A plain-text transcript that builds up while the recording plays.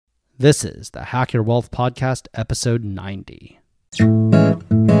This is the Hack Your Wealth Podcast, episode 90.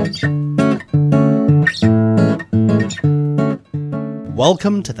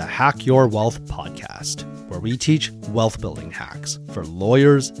 Welcome to the Hack Your Wealth Podcast, where we teach wealth building hacks for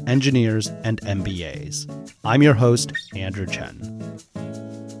lawyers, engineers, and MBAs. I'm your host, Andrew Chen.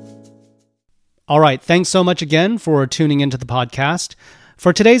 All right, thanks so much again for tuning into the podcast.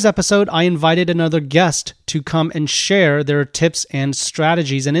 For today's episode, I invited another guest to come and share their tips and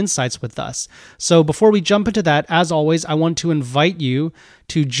strategies and insights with us. So before we jump into that, as always, I want to invite you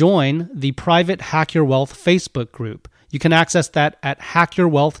to join the private Hack Your Wealth Facebook group. You can access that at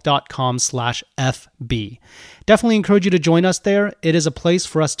hackyourwealth.com/FB. Definitely encourage you to join us there. It is a place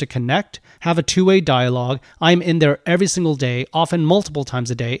for us to connect, have a two-way dialogue. I'm in there every single day, often multiple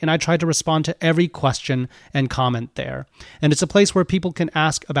times a day, and I try to respond to every question and comment there. And it's a place where people can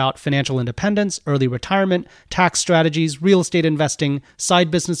ask about financial independence, early retirement, tax strategies, real estate investing,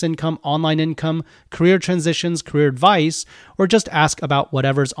 side business income, online income, career transitions, career advice, or just ask about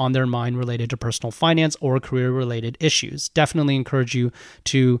whatever's on their mind related to personal finance or career-related issues. Definitely encourage you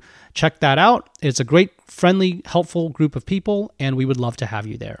to check that out. It's a great, friendly, helpful group of people, and we would love to have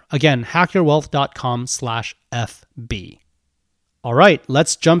you there. Again, hackyourwealth.com/FB. All right,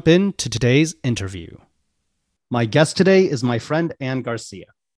 let's jump into today's interview. My guest today is my friend Ann Garcia.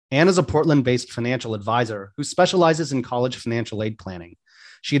 Ann is a Portland-based financial advisor who specializes in college financial aid planning.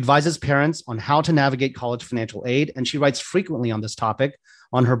 She advises parents on how to navigate college financial aid, and she writes frequently on this topic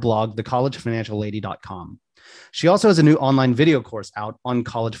on her blog, thecollegefinanciallady.com. She also has a new online video course out on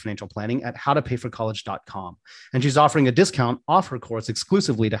college financial planning at howtopayforcollege.com. And she's offering a discount off her course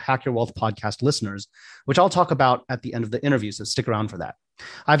exclusively to Hack Your Wealth podcast listeners, which I'll talk about at the end of the interview, so stick around for that.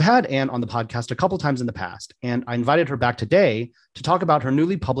 I've had Ann on the podcast a couple times in the past, and I invited her back today to talk about her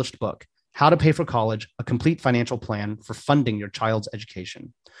newly published book, How to Pay for College, a complete financial plan for funding your child's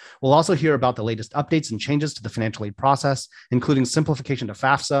education. We'll also hear about the latest updates and changes to the financial aid process, including simplification to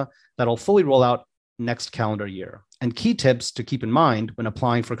FAFSA that'll fully roll out next calendar year, and key tips to keep in mind when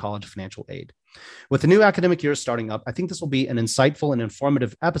applying for college financial aid. With the new academic year starting up, I think this will be an insightful and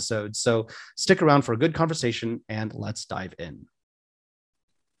informative episode, so stick around for a good conversation and let's dive in.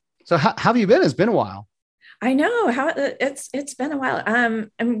 So how have you been? It's been a while. I know how it's been a while. I'm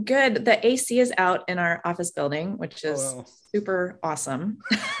good. The AC is out in our office building, which is super awesome.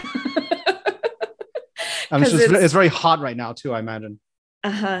 It's very hot right now too, I imagine.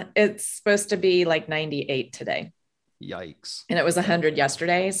 It's supposed to be like 98 today. Yikes. And it was 100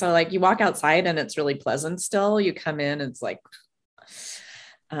 yesterday. So like you walk outside and it's really pleasant still. You come in, it's like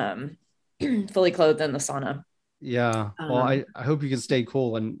fully clothed in the sauna. Yeah. Well, I hope you can stay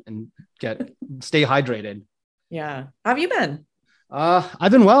cool and stay hydrated. Yeah. How have you been?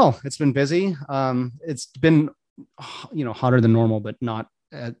 I've been well. It's been busy. It's been, hotter than normal, but not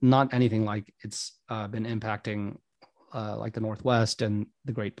anything like it's been impacting like the Northwest and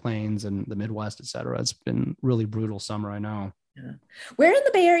the Great Plains and the Midwest, et cetera. It's been really brutal summer, I know. Yeah. Where in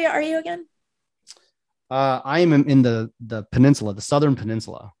the Bay Area are you again? I am in the peninsula, the Southern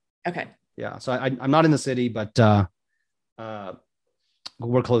Peninsula. Okay. Yeah. So I'm not in the city, but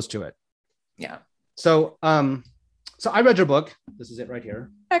we're close to it. Yeah. So I read your book. This is it right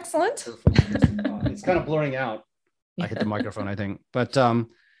here. Excellent. It's kind of blurring out. I hit the microphone, I think, but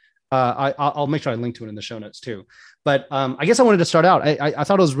I'll make sure I link to it in the show notes too. But I guess I wanted to start out. I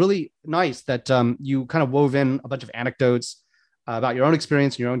thought it was really nice that you kind of wove in a bunch of anecdotes about your own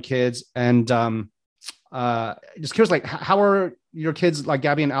experience and your own kids. And just curious, like, how are your kids, like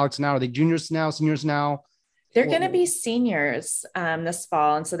Gabby and Alex now? Are they juniors now, seniors now? They're going to be seniors this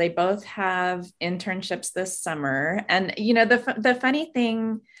fall. And so they both have internships this summer. And, the funny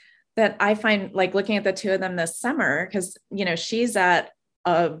thing that I find, like looking at the two of them this summer, because, she's at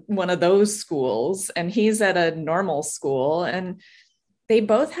one of those schools and he's at a normal school, and they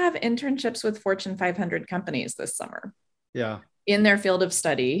both have internships with Fortune 500 companies this summer. Yeah. In their field of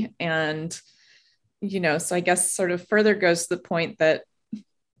study. And, so I guess sort of further goes to the point that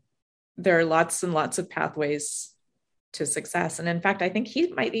there are lots and lots of pathways to success. And in fact, I think he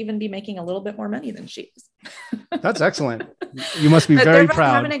might even be making a little bit more money than she is. That's excellent. You must be very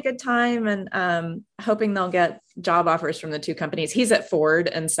proud. Having a good time and hoping they'll get job offers from the two companies. He's at Ford.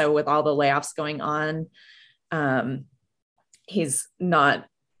 And so with all the layoffs going on, he's not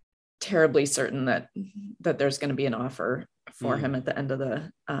terribly certain that there's going to be an offer for him at the end of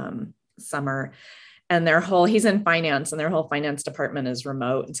the summer. And he's in finance, and their whole finance department is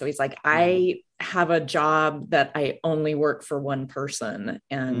remote. And so he's like, I have a job that I only work for one person.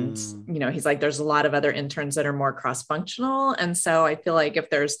 And, he's like, there's a lot of other interns that are more cross-functional. And so I feel like if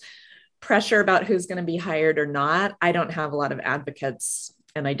there's pressure about who's going to be hired or not, I don't have a lot of advocates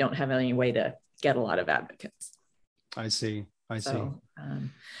and I don't have any way to get a lot of advocates. I see.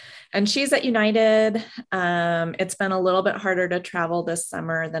 And she's at United. It's been a little bit harder to travel this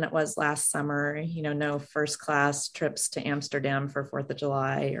summer than it was last summer. No first class trips to Amsterdam for 4th of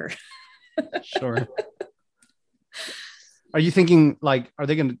July or. Sure. Are you thinking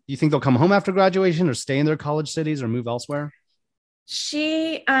do you think they'll come home after graduation or stay in their college cities or move elsewhere?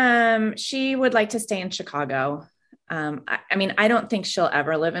 She would like to stay in Chicago. I don't think she'll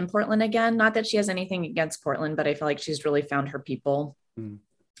ever live in Portland again. Not that she has anything against Portland, but I feel like she's really found her people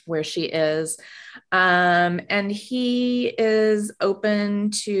where she is. And he is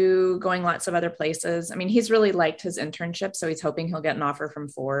open to going lots of other places. He's really liked his internship, so he's hoping he'll get an offer from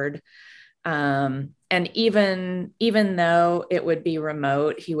Ford. And even though it would be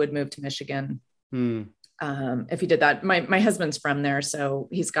remote, he would move to Michigan. If he did that. My husband's from there, so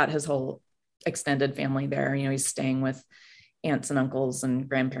he's got his whole extended family there. He's staying with aunts and uncles and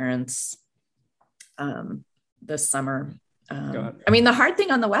grandparents this summer. The hard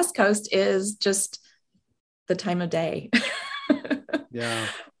thing on the West Coast is just the time of day. Yeah.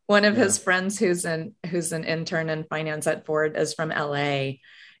 One of his friends who's an intern in finance at Ford is from LA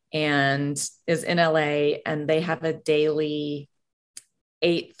and is in LA, and they have a daily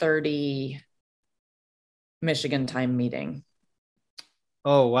 8:30 Michigan time meeting.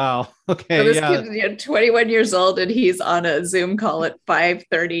 Oh, wow. Okay. So this kid's 21 years old, and he's on a Zoom call at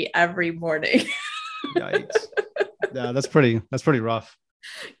 5:30 every morning. Yikes. Yeah, that's pretty rough.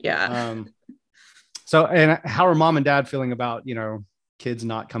 Yeah. So, and how are mom and dad feeling about, kids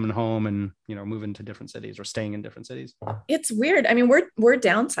not coming home and, moving to different cities or staying in different cities? It's weird. We're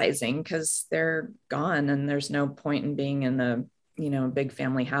downsizing because they're gone and there's no point in being in a big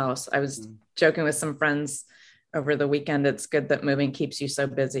family house. I was joking with some friends over the weekend. It's good that moving keeps you so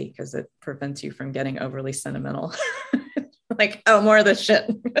busy because it prevents you from getting overly sentimental. Like, oh, more of this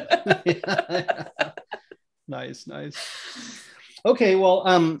shit. Nice. Okay. Well,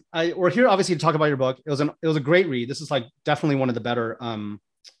 we're here obviously to talk about your book. It was a great read. This is like definitely one of the better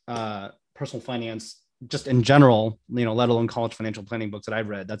personal finance, just in general, let alone college financial planning books that I've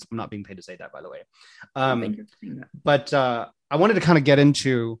read. I'm not being paid to say that, by the way. Thank you for saying that. But I wanted to kind of get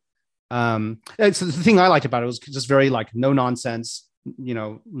into, so the thing I liked about it was just very no nonsense,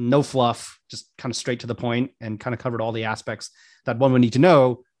 no fluff, just kind of straight to the point, and kind of covered all the aspects that one would need to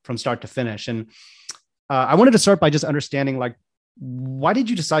know from start to finish. And I wanted to start by just understanding, why did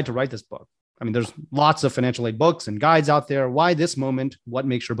you decide to write this book? There's lots of financial aid books and guides out there. Why this moment? What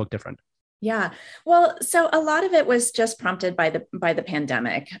makes your book different? Yeah. Well, so a lot of it was just prompted by the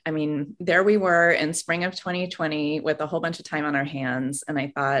pandemic. There we were in spring of 2020 with a whole bunch of time on our hands. And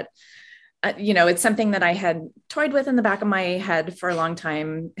I thought, it's something that I had toyed with in the back of my head for a long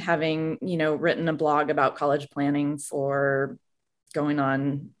time, having, written a blog about college planning for going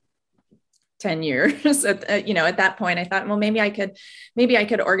on 10 years. At that point, I thought, well, maybe I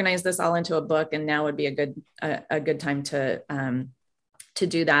could organize this all into a book, and now would be a good time to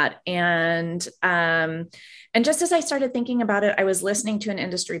do that. And just as I started thinking about it, I was listening to an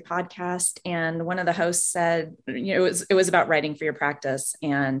industry podcast, and one of the hosts said, it was about writing for your practice.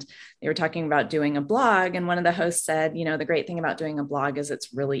 And they were talking about doing a blog. And one of the hosts said, the great thing about doing a blog is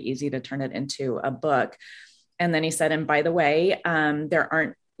it's really easy to turn it into a book. And then he said, and by the way, there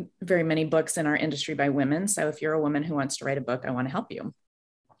aren't very many books in our industry by women. So if you're a woman who wants to write a book, I want to help you.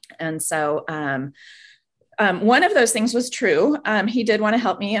 And so, one of those things was true. He did want to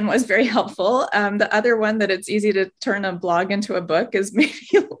help me and was very helpful. The other one, that it's easy to turn a blog into a book, is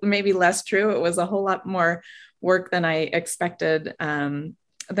maybe less true. It was a whole lot more work than I expected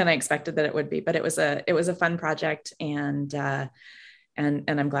that it would be. But it was a fun project, and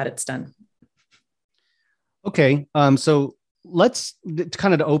I'm glad it's done. Okay, so let's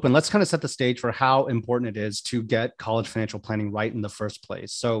kind of set the stage for how important it is to get college financial planning right in the first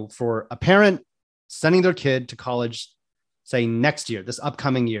place. So for a parent sending their kid to college, say next year, this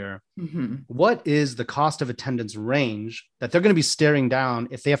upcoming year, what is the cost of attendance range that they're going to be staring down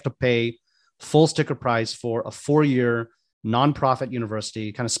if they have to pay full sticker price for a 4-year nonprofit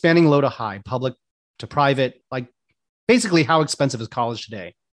university, kind of spanning low to high, public to private? Basically, how expensive is college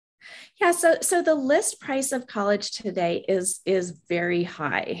today? Yeah. So the list price of college today is very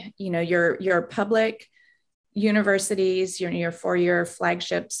high. Your public universities, your 4-year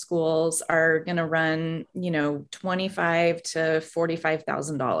flagship schools are going to run, $25,000 to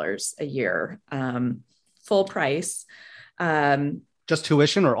 $45,000 a year, full price. Just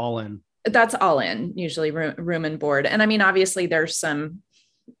tuition or all in? That's all in, usually room and board. And obviously there's some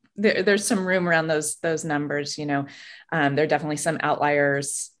room around those numbers. There are definitely some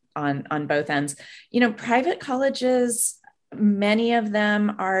outliers on both ends. Private colleges, Many of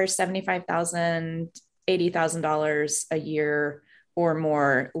them are $75,000, $80,000 a year or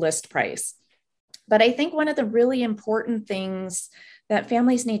more list price. But I think one of the really important things that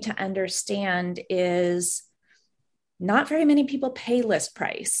families need to understand is not very many people pay list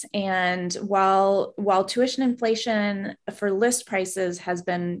price. And while tuition inflation for list prices has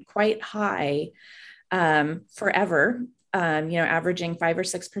been quite high forever, averaging 5 or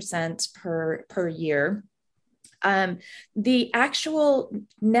 6% per year, the actual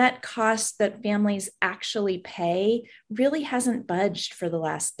net cost that families actually pay really hasn't budged for the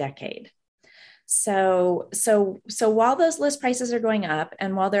last decade. So while those list prices are going up,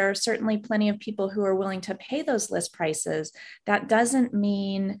 and while there are certainly plenty of people who are willing to pay those list prices, that doesn't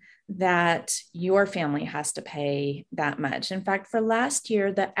mean that your family has to pay that much. In fact, for last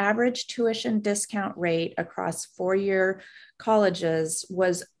year, the average tuition discount rate across four-year colleges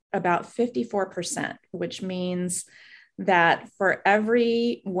was about 54%, which means that for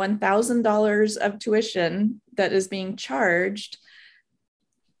every $1,000 of tuition that is being charged,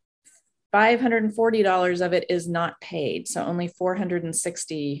 $540 of it is not paid. So only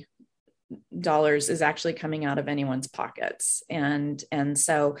 $460 is actually coming out of anyone's pockets.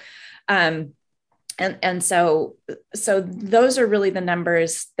 So those are really the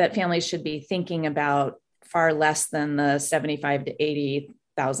numbers that families should be thinking about, far less than the $75,000 to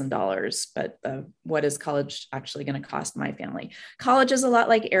 $80,000. But what is college actually going to cost my family? College is a lot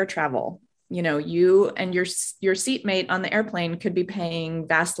like air travel. You and your seatmate on the airplane could be paying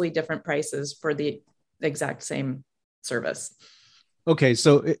vastly different prices for the exact same service. Okay,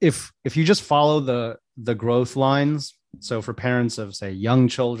 so if you just follow the growth lines, so for parents of, say, young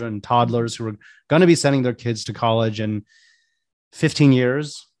children, toddlers who are going to be sending their kids to college in 15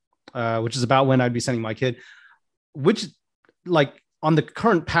 years, which is about when I'd be sending my kid, which, like, on the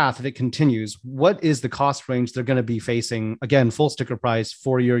current path, if it continues, what is the cost range they're going to be facing? Again, full sticker price,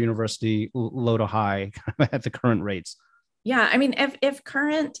 four-year university, low to high at the current rates. Yeah, I mean, if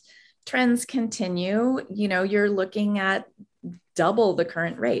current trends continue, you're looking at double the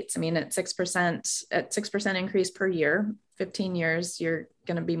current rates. I mean, at 6% increase per year, 15 years, you're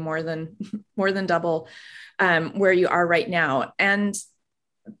going to be more than double where you are right now. And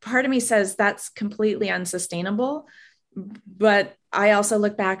part of me says that's completely unsustainable. But I also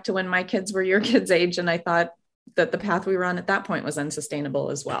look back to when my kids were your kids' age, and I thought that the path we were on at that point was unsustainable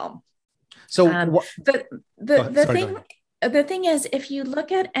as well. So the thing is, if you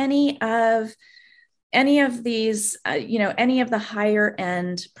look at any of these, any of the higher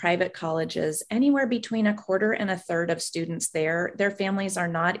end private colleges, anywhere between a quarter and a third of students there, their families are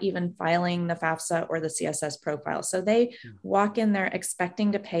not even filing the FAFSA or the CSS profile. So they walk in there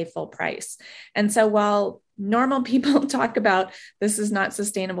expecting to pay full price. And so while normal people talk about this is not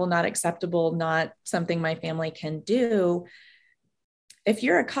sustainable, not acceptable, not something my family can do, if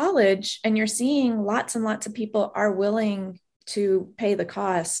you're a college and you're seeing lots and lots of people are willing to pay the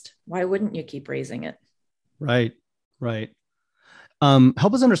cost, why wouldn't you keep raising it? Right.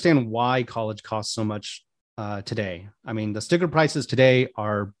 Help us understand why college costs so much today. I mean, the sticker prices today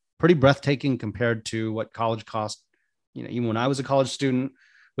are pretty breathtaking compared to what college cost, even when I was a college student,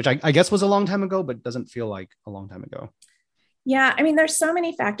 which I guess was a long time ago, but doesn't feel like a long time ago. Yeah, I mean, there's so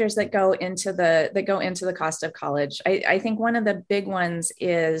many factors that go into the cost of college. I think one of the big ones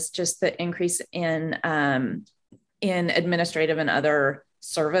is just the increase in administrative and other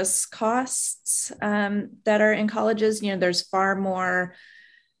service costs that are in colleges. There's far more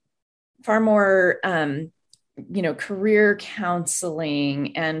career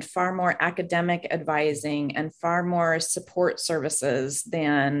counseling and far more academic advising and far more support services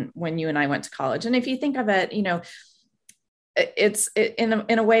than when you and I went to college. And if you think of it, in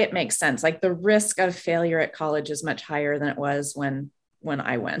a way it makes sense. Like, the risk of failure at college is much higher than it was when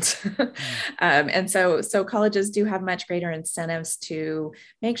I went. And so colleges do have much greater incentives to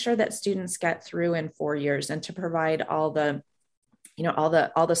make sure that students get through in 4 years and to provide all the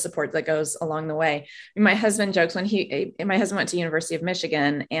support that goes along the way. My husband jokes my husband went to University of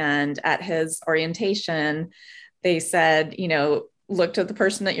Michigan, and at his orientation, they said, look to the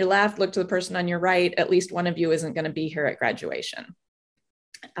person at your left, look to the person on your right. At least one of you isn't going to be here at graduation.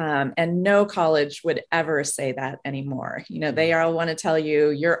 And no college would ever say that anymore. They all want to tell you,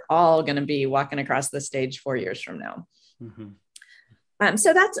 you're all going to be walking across the stage 4 years from now. Mm-hmm.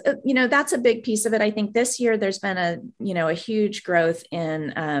 So that's a big piece of it. I think this year there's been a huge growth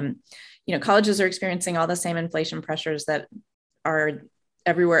in, colleges are experiencing all the same inflation pressures that are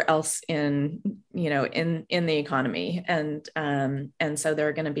everywhere else in the economy. And so there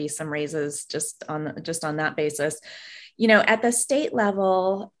are going to be some raises just on that basis. At the state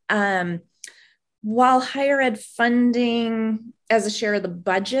level, while higher ed funding as a share of the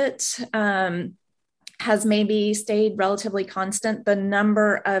budget has maybe stayed relatively constant, the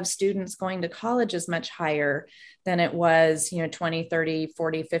number of students going to college is much higher than it was 20, 30,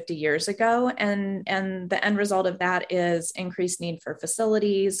 40, 50 years ago. And the end result of that is increased need for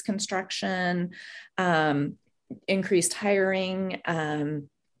facilities construction, increased hiring, in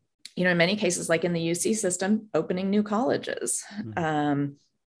many cases, like in the UC system, opening new colleges. And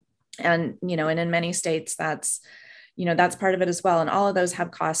in many states, that's part of it as well. And all of those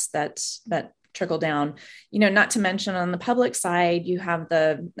have costs that trickle down. Not to mention on the public side, you have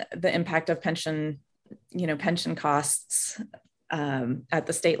the impact of pension costs at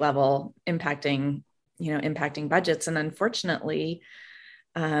the state level impacting budgets. And unfortunately,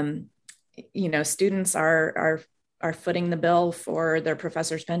 students are footing the bill for their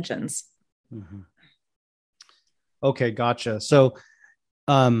professors' pensions. Mm-hmm. Okay, gotcha. So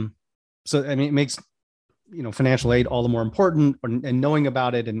it makes financial aid all the more important, and knowing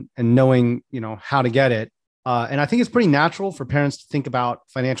about it and knowing how to get it. And I think it's pretty natural for parents to think about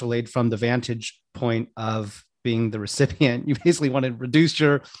financial aid from the vantage point of being the recipient. You basically want to reduce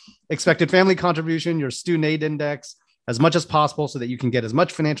your expected family contribution, your student aid index, as much as possible so that you can get as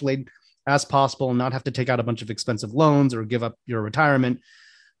much financial aid as possible and not have to take out a bunch of expensive loans or give up your retirement.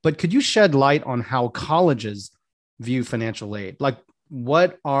 But could you shed light on how colleges view financial aid? Like,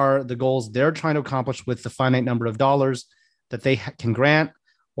 what are the goals they're trying to accomplish with the finite number of dollars that they can grant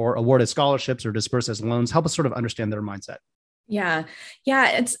or award as scholarships or disperse as loans? Help us sort of understand their mindset. Yeah.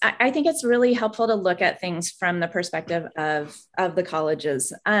 I think it's really helpful to look at things from the perspective of the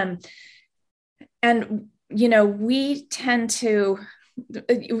colleges. And, we tend to,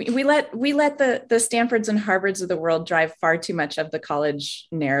 we let the Stanfords and Harvards of the world drive far too much of the college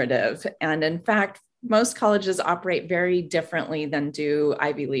narrative. And in fact, most colleges operate very differently than do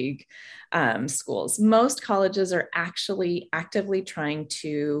Ivy League schools. Most colleges are actually actively trying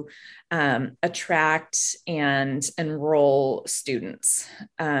to attract and enroll students.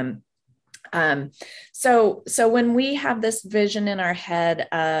 So when we have this vision in our head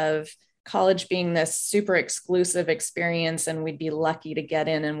of college being this super exclusive experience and we'd be lucky to get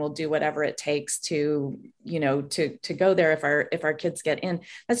in and we'll do whatever it takes to go there if our kids get in,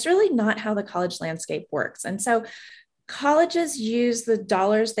 that's really not how the college landscape works. And so colleges use the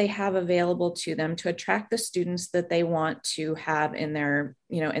dollars they have available to them to attract the students that they want to have in their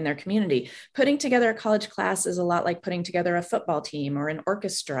community. Putting together a college class is a lot like putting together a football team or an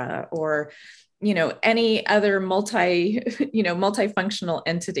orchestra or any other multifunctional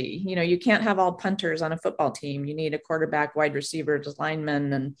entity. You can't have all punters on a football team. You need a quarterback, wide receivers,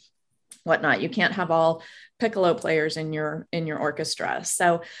 linemen, and whatnot. You can't have all piccolo players in your orchestra.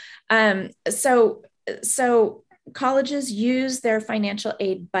 So colleges use their financial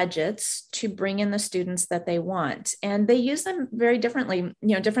aid budgets to bring in the students that they want, and they use them very differently.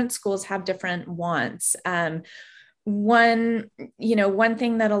 Different schools have different wants. One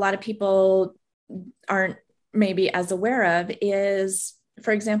thing that a lot of people aren't maybe as aware of is,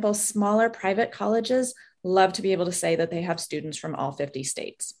 for example, smaller private colleges love to be able to say that they have students from all 50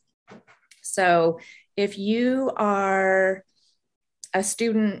 states. So if you are a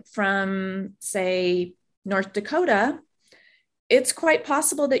student from, say, North Dakota, it's quite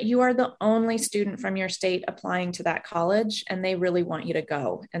possible that you are the only student from your state applying to that college, and they really want you to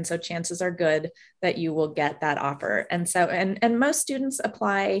go. And so chances are good that you will get that offer. And so, and most students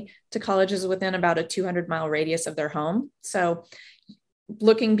apply to colleges within about a 200-mile radius of their home. So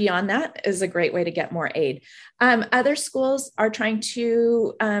looking beyond that is a great way to get more aid. Other schools are trying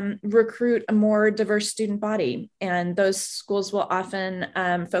to recruit a more diverse student body, and those schools will often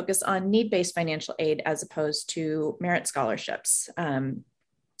focus on need-based financial aid as opposed to merit scholarships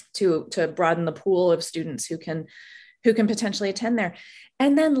to broaden the pool of students who can potentially attend there.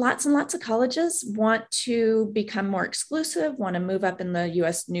 And then lots and lots of colleges want to become more exclusive, want to move up in the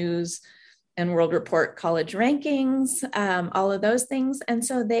US News and World Report college rankings, all of those things. And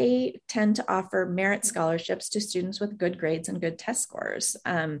so they tend to offer merit scholarships to students with good grades and good test scores.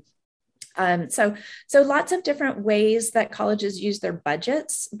 So lots of different ways that colleges use their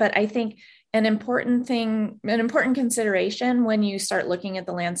budgets. But I think an important consideration when you start looking at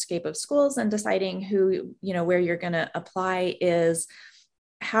the landscape of schools and deciding where you're going to apply is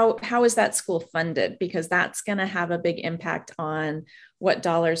how is that school funded? Because that's going to have a big impact on what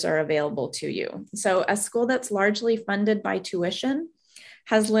dollars are available to you. So a school that's largely funded by tuition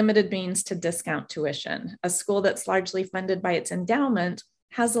has limited means to discount tuition. A school that's largely funded by its endowment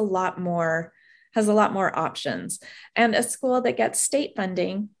has a lot more options. And a school that gets state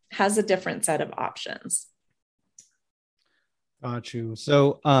funding has a different set of options. Got you.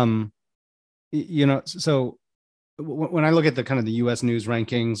 So So when I look at the kind of the U.S. news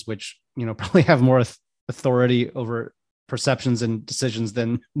rankings, which probably have more authority over perceptions and decisions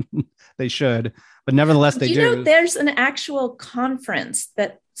than they should, but nevertheless they do. There's an actual conference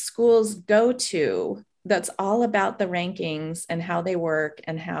that schools go to that's all about the rankings and how they work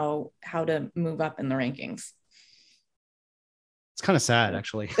and how to move up in the rankings. It's kind of sad,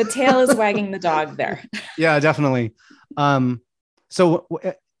 actually. The tail is wagging the dog there. Yeah, definitely. So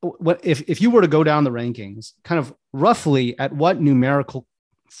what if you were to go down the rankings, kind of roughly at what numerical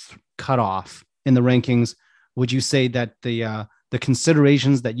cutoff in the rankings would you say that the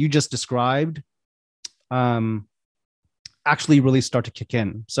considerations that you just described actually really start to kick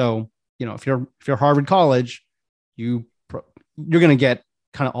in? So, if you're Harvard College, you're going to get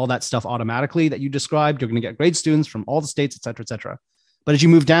kind of all that stuff automatically that you described. You're going to get great students from all the states, et cetera, et cetera. But as you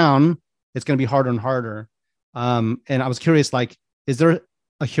move down, it's going to be harder and harder. And I was curious, like, is there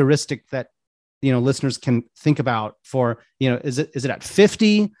a heuristic that, listeners can think about for, is it at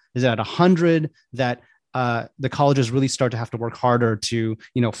 50? Is it at 100 that the colleges really start to have to work harder to,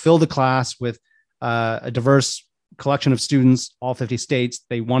 fill the class with a diverse collection of students, all 50 states?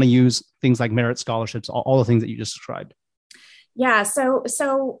 They want to use things like merit scholarships, all the things that you just described. Yeah.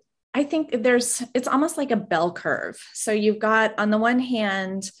 So I think it's almost like a bell curve. So you've got, on the one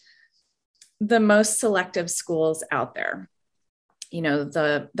hand, the most selective schools out there,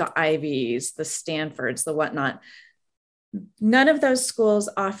 the Ivies, the Stanfords, the whatnot. None of those schools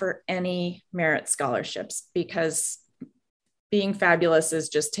offer any merit scholarships because being fabulous is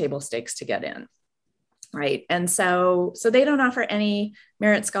just table stakes to get in. Right. And so they don't offer any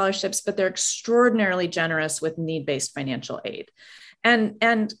merit scholarships, but they're extraordinarily generous with need-based financial aid.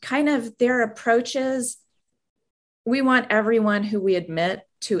 And kind of their approach is, we want everyone who we admit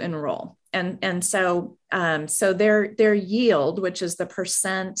to enroll. And so their yield, which is the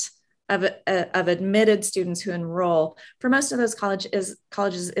percent of admitted students who enroll, for most of those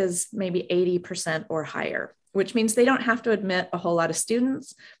colleges is maybe 80% or higher, which means they don't have to admit a whole lot of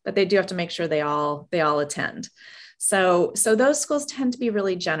students, but they do have to make sure they all attend. So those schools tend to be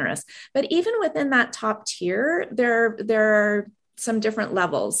really generous. But even within that top tier, there are some different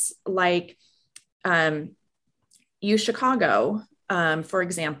levels, like UChicago, for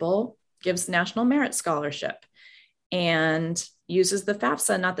example, gives National Merit Scholarship and uses the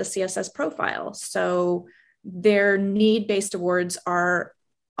FAFSA, not the CSS profile. So their need-based awards are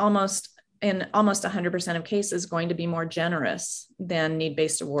in almost 100% of cases going to be more generous than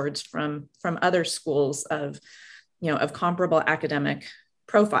need-based awards from other schools of comparable academic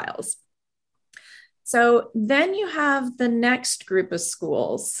profiles. So then you have the next group of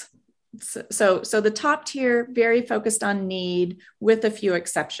schools. So the top tier, very focused on need with a few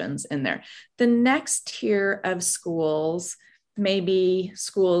exceptions in there. The next tier of schools, maybe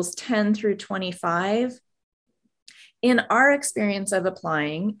schools 10 through 25, in our experience of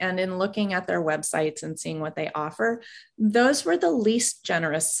applying and in looking at their websites and seeing what they offer, those were the least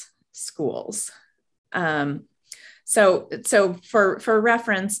generous schools. So for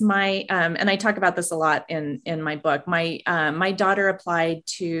reference, my and I talk about this a lot in my book. My daughter applied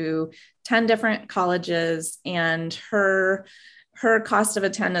to 10 different colleges, and her cost of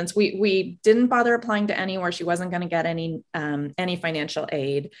attendance, we didn't bother applying to any where she wasn't going to get any financial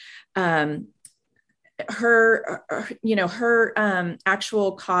aid. Her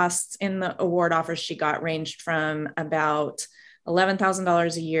actual costs in the award offers she got ranged from about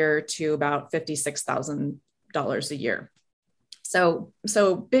 $11,000 a year to about $56,000 a year. So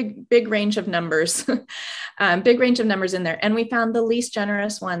big range of numbers, big range of numbers in there. And we found the least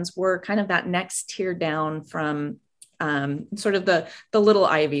generous ones were kind of that next tier down from sort of the little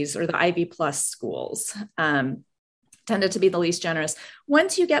Ivies or the Ivy Plus schools. Tended to be the least generous.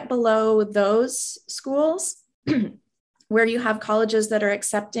 Once you get below those schools, where you have colleges that are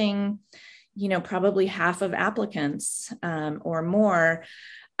accepting, probably half of applicants or more,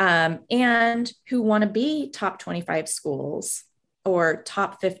 and who want to be top 25 schools or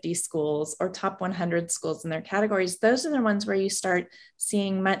top 50 schools or top 100 schools in their categories, those are the ones where you start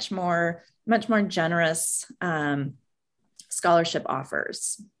seeing much more generous scholarship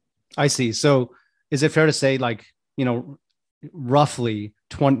offers. I see. So is it fair to say, like, roughly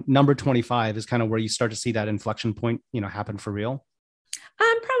number 25 is kind of where you start to see that inflection point, happen for real?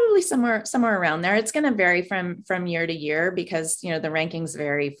 Probably somewhere around there. It's going to vary from year to year because, the rankings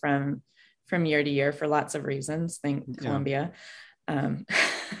vary from year to year for lots of reasons. Think Columbia.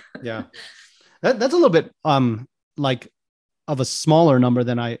 Yeah. That's a little bit like of a smaller number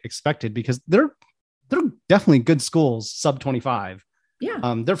than I expected, because they're definitely good schools, sub 25.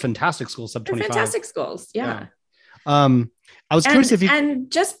 Yeah. They're fantastic schools, sub 25. They're fantastic schools. Yeah. I was curious if you,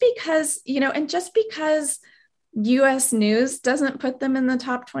 and just because, and just because US News doesn't put them in the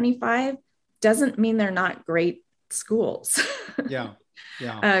top 25 doesn't mean they're not great schools. yeah,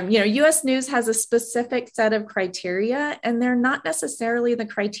 yeah. US News has a specific set of criteria, and they're not necessarily the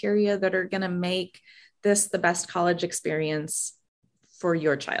criteria that are going to make this the best college experience for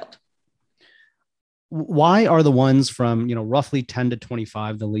your child. Why are the ones from, roughly 10 to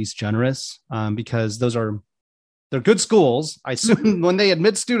 25 the least generous? Because they're good schools. I assume when they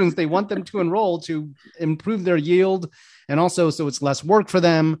admit students, they want them to enroll to improve their yield, and also so it's less work for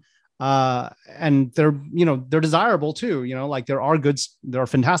them. And they're desirable too. Like there are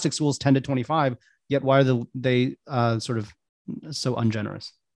fantastic schools 10 to 25. Yet why are they sort of so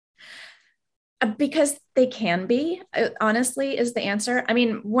ungenerous? Because they can be, honestly, is the answer. I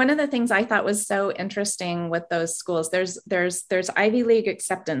mean, one of the things I thought was so interesting with those schools, there's Ivy League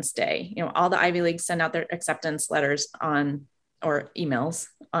acceptance day. All the Ivy Leagues send out their acceptance letters or emails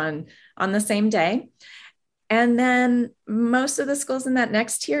on the same day. And then most of the schools in that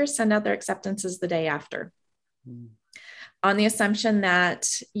next tier send out their acceptances the day after. On the assumption that,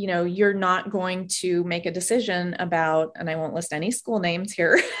 you're not going to make a decision about, and I won't list any school names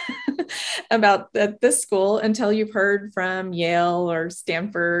here, about this school until you've heard from Yale or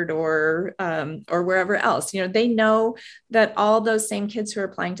Stanford or wherever else. They know that all those same kids who are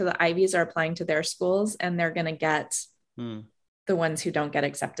applying to the Ivies are applying to their schools, and they're going to get the ones who don't get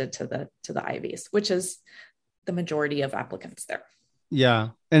accepted to the Ivies, which is the majority of applicants there. Yeah.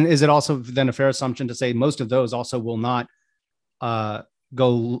 And is it also then a fair assumption to say most of those also will not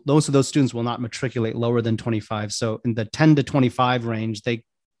most of those students will not matriculate lower than 25. So in the 10 to 25 range, they've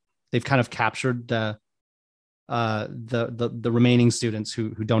kind of captured the remaining students who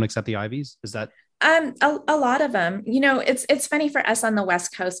don't accept the Ivies. Is that? A lot of them, it's funny for us on the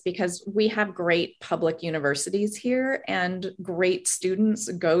West Coast because we have great public universities here and great students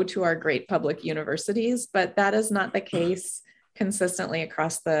go to our great public universities, but that is not the case consistently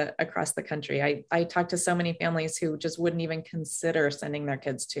across the country. I talk to so many families who just wouldn't even consider sending their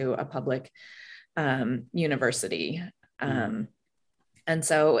kids to a public university. And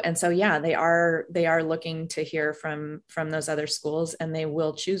so, yeah, they are looking to hear from those other schools, and they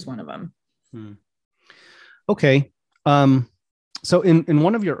will choose one of them. Okay. So in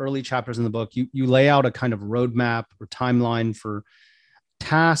one of your early chapters in the book, you lay out a kind of roadmap or timeline for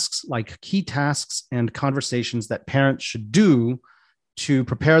tasks, like key tasks and conversations that parents should do to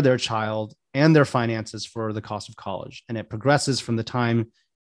prepare their child and their finances for the cost of college. And it progresses from the time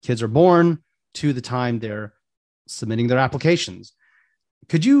kids are born to the time they're submitting their applications.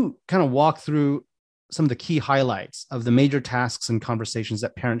 Could you kind of walk through some of the key highlights of the major tasks and conversations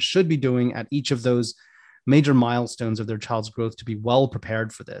that parents should be doing at each of those major milestones of their child's growth to be well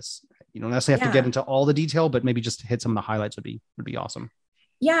prepared for this? You don't necessarily have to get into all the detail, but maybe just to hit some of the highlights would be awesome.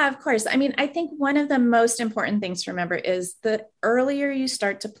 Yeah, of course. I mean, I think one of the most important things to remember is the earlier you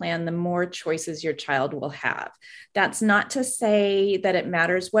start to plan, the more choices your child will have. That's not to say that it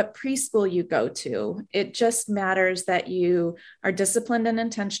matters what preschool you go to. It just matters that you are disciplined and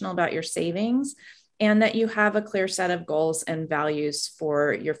intentional about your savings and that you have a clear set of goals and values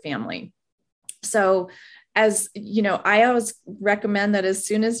for your family. So, as you know, I always recommend that as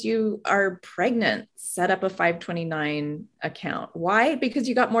soon as you are pregnant, set up a 529 account. Why? Because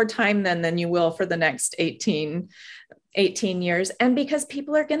you got more time than you will for the next 18 years. And because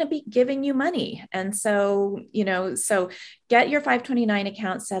people are going to be giving you money. And so, so get your 529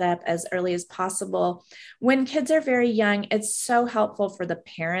 account set up as early as possible. When kids are very young, it's so helpful for the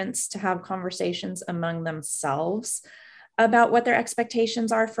parents to have conversations among themselves about what their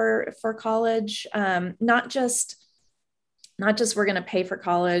expectations are for college. Not just we're going to pay for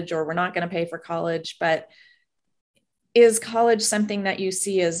college or we're not going to pay for college, but is college something that you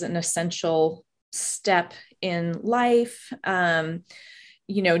see as an essential step in life? Do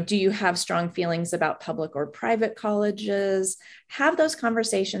you have strong feelings about public or private colleges? Have those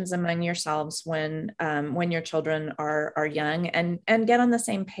conversations among yourselves when your children are young, and get on the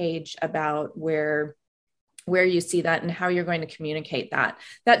same page about where you see that and how you're going to communicate that.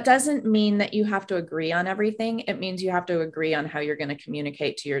 That doesn't mean that you have to agree on everything. It means you have to agree on how you're going to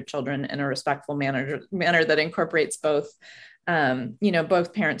communicate to your children in a respectful manner that incorporates both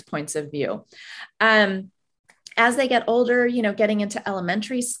parents' points of view. As they get older, getting into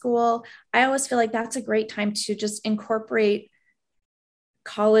elementary school, I always feel like that's a great time to just incorporate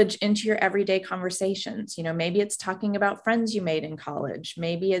college into your everyday conversations. Maybe it's talking about friends you made in college.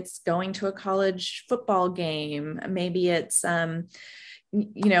 Maybe it's going to a college football game. Maybe it's,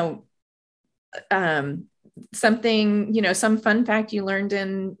 something, some fun fact you learned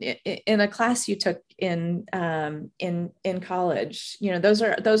in a class you took in college.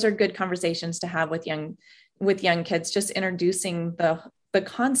 Those are good conversations to have with young kids, just introducing the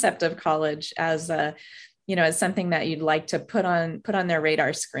concept of college as as something that you'd like to put on their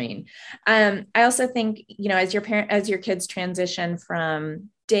radar screen. I also think, as your kids transition from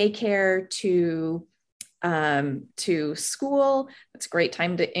daycare to school, it's a great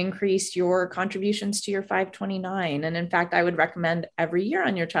time to increase your contributions to your 529. And in fact, I would recommend every year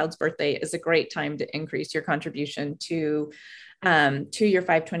on your child's birthday is a great time to increase your contribution to your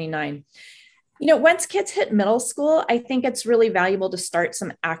 529. Once kids hit middle school, I think it's really valuable to start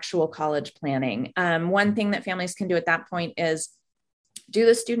some actual college planning. One thing that families can do at that point is do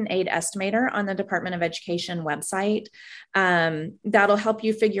the student aid estimator on the Department of Education website. That'll help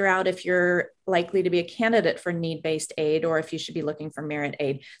you figure out if you're likely to be a candidate for need-based aid or if you should be looking for merit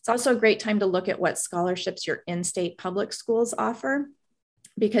aid. It's also a great time to look at what scholarships your in-state public schools offer,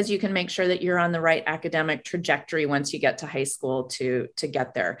 because you can make sure that you're on the right academic trajectory once you get to high school to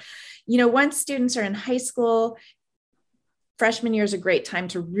get there. Once students are in high school, freshman year is a great time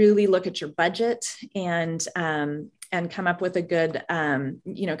to really look at your budget and come up with a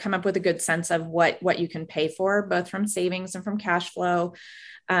good sense of what you can pay for, both from savings and from cash flow.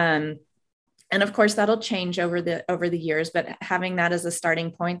 And of course, that'll change over the years, but having that as a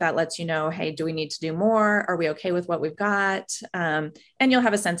starting point, that lets you know, hey, do we need to do more? Are we okay with what we've got? And you'll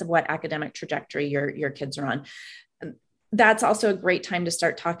have a sense of what academic trajectory your kids are on. That's also a great time to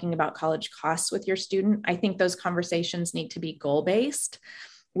start talking about college costs with your student. I think those conversations need to be goal-based,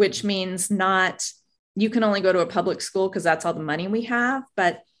 which means not you can only go to a public school because that's all the money we have,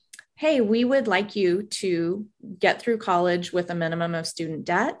 but hey, we would like you to get through college with a minimum of student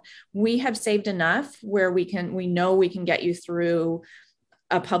debt. We have saved enough where we know we can get you through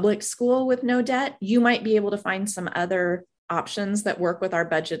a public school with no debt. You might be able to find some other options that work with our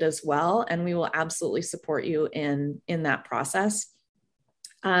budget as well, and we will absolutely support you in that process.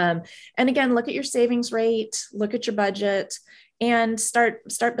 And again, look at your savings rate, look at your budget, and start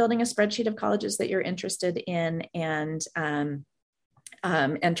building a spreadsheet of colleges that you're interested in, and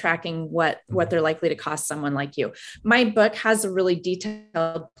tracking what they're likely to cost someone like you. My book has a really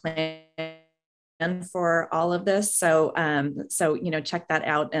detailed plan for all of this. So check that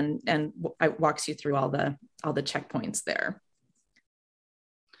out, and it walks you through all the checkpoints there.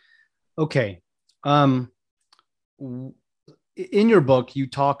 Okay. In your book, you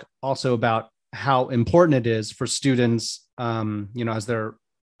talk also about how important it is for students, as they're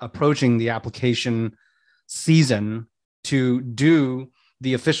approaching the application season, to do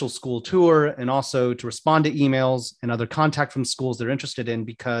the official school tour and also to respond to emails and other contact from schools they're interested in,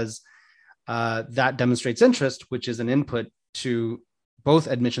 because that demonstrates interest, which is an input to both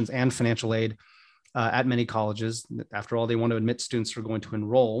admissions and financial aid at many colleges. After all, they want to admit students who are going to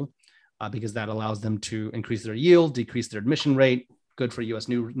enroll because that allows them to increase their yield, decrease their admission rate. Good for U.S.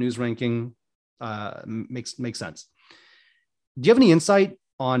 news ranking. Makes sense. Do you have any insight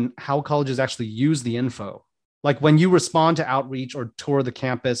on how colleges actually use the info? Like when you respond to outreach or tour the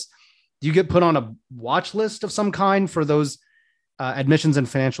campus, do you get put on a watch list of some kind for those admissions and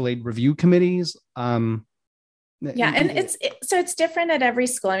financial aid review committees? Yeah. And it's different at every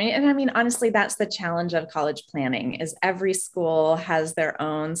school. I mean, honestly, that's the challenge of college planning, is every school has their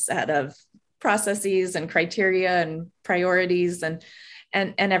own set of processes and criteria and priorities and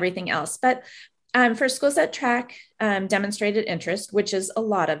everything else. But for schools that track demonstrated interest, which is a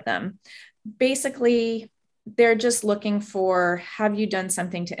lot of them, basically they're just looking for, have you done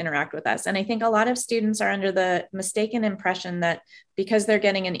something to interact with us? And I think a lot of students are under the mistaken impression that because they're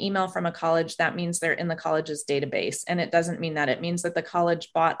getting an email from a college, that means they're in the college's database. And it doesn't mean that. It means that the college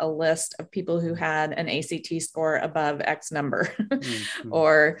bought a list of people who had an ACT score above X number mm-hmm.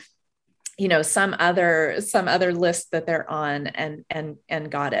 or some other list that they're on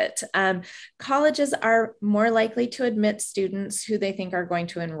and got it. Colleges are more likely to admit students who they think are going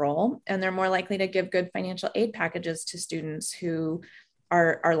to enroll, and they're more likely to give good financial aid packages to students who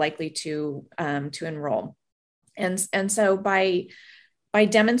are likely to enroll. And so by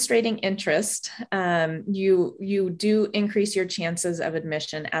demonstrating interest, you do increase your chances of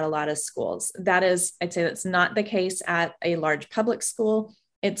admission at a lot of schools. That is, I'd say that's not the case at a large public school.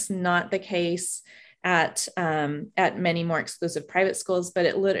 It's not the case at many more exclusive private schools, but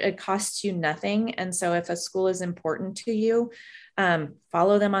it costs you nothing. And so if a school is important to you,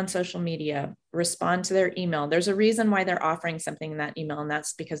 follow them on social media, respond to their email. There's a reason why they're offering something in that email, and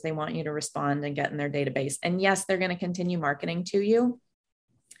that's because they want you to respond and get in their database. And yes, they're going to continue marketing to you.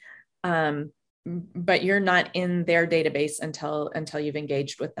 but you're not in their database until you've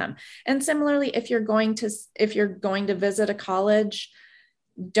engaged with them. And similarly, if you're going to visit a college,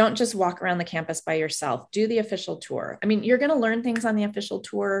 don't just walk around the campus by yourself. Do the official tour. I mean, you're going to learn things on the official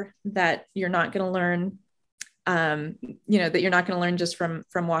tour that you're not going to learn, that you're not going to learn just from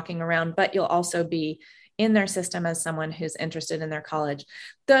walking around, but you'll also be in their system as someone who's interested in their college.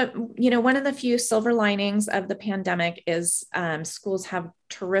 One of the few silver linings of the pandemic is schools have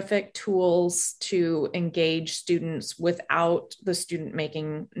terrific tools to engage students without the student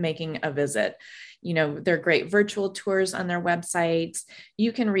making a visit. They're great virtual tours on their websites.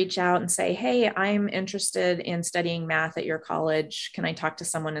 You can reach out and say, hey, I'm interested in studying math at your college. Can I talk to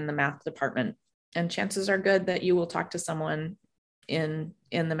someone in the math department? And chances are good that you will talk to someone in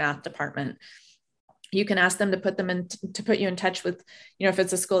the math department. You can ask them to put you in touch with, if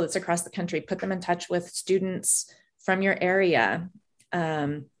it's a school that's across the country, put them in touch with students from your area.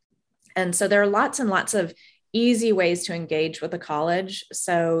 And so there are lots and lots of easy ways to engage with a college.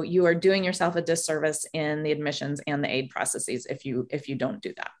 So you are doing yourself a disservice in the admissions and the aid processes if you don't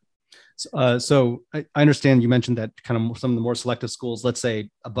do that. So I understand you mentioned that kind of some of the more selective schools, let's say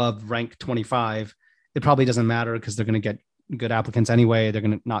above rank 25, it probably doesn't matter because they're going to get good applicants anyway. They're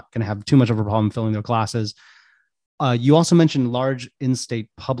not going to have too much of a problem filling their classes. You also mentioned large in-state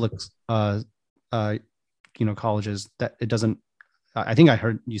public, colleges that it doesn't. I think I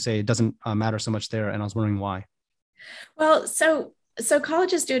heard you say it doesn't matter so much there, and I was wondering why. Well, so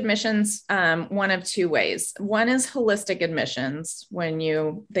colleges do admissions one of two ways. One is holistic admissions, when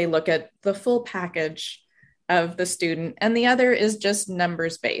they look at the full package of the student, and the other is just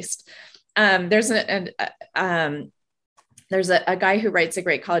numbers based. There's a guy who writes a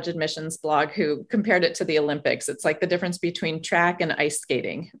great college admissions blog who compared it to the Olympics. It's like the difference between track and ice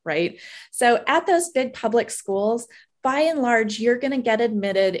skating, right? So at those big public schools, by and large, you're going to get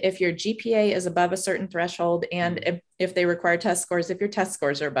admitted if your GPA is above a certain threshold, and if they require test scores, if your test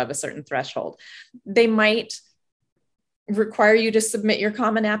scores are above a certain threshold. They might require you to submit your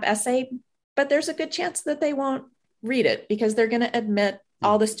Common App essay, but there's a good chance that they won't read it because they're going to admit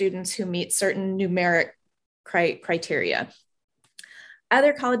all the students who meet certain numeric criteria.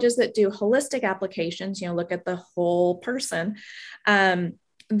 Other colleges that do holistic applications, look at the whole person,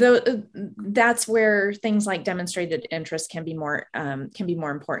 that's where things like demonstrated interest can be more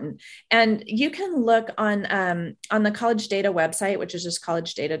important. And you can look on the College Data website, which is just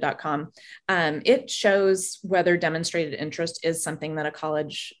collegedata.com. It shows whether demonstrated interest is something that a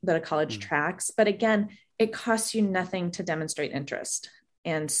college tracks. But again, it costs you nothing to demonstrate interest.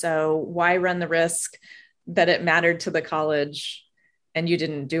 And so why run the risk that it mattered to the college and you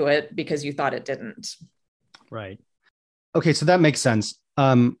didn't do it because you thought it didn't? Right. Okay. So that makes sense.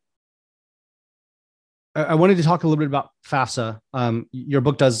 I wanted to talk a little bit about FAFSA. Your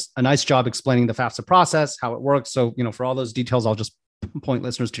book does a nice job explaining the FAFSA process, how it works. So, for all those details, I'll just point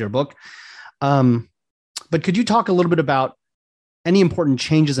listeners to your book. But could you talk a little bit about any important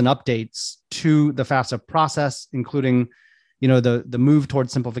changes and updates to the FAFSA process, including, the move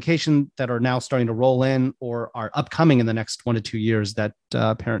towards simplification that are now starting to roll in or are upcoming in the next 1 to 2 years that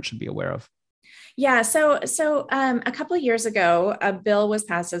parents should be aware of? Yeah. So a couple of years ago, a bill was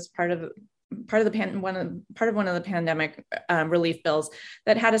passed as part of one of the pandemic relief bills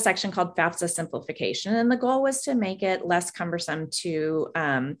that had a section called FAFSA simplification, and the goal was to make it less cumbersome to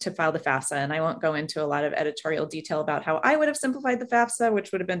file the FAFSA. And I won't go into a lot of editorial detail about how I would have simplified the FAFSA,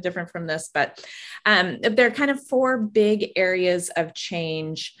 which would have been different from this, but there are kind of 4 big areas of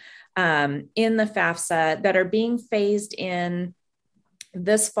change in the FAFSA that are being phased in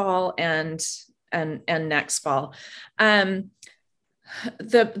this fall and next fall.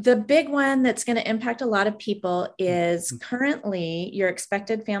 The big one that's going to impact a lot of people is currently your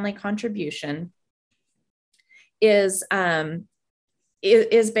expected family contribution is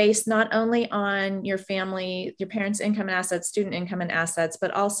based not only on your parents' income and assets, student income and assets,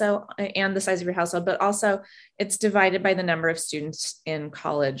 but also, and the size of your household, but also it's divided by the number of students in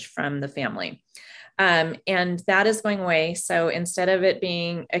college from the family. And that is going away. So instead of it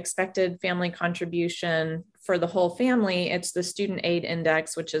being expected family contribution for the whole family, it's the student aid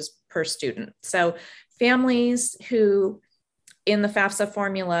index, which is per student. So families who in the FAFSA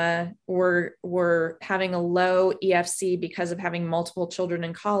formula were having a low EFC because of having multiple children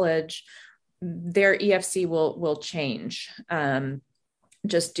in college, their EFC will change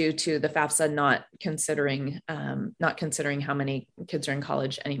just due to the FAFSA not considering how many kids are in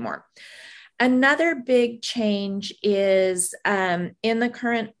college anymore. Another big change is in the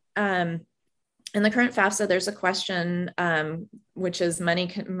current FAFSA, there's a question which is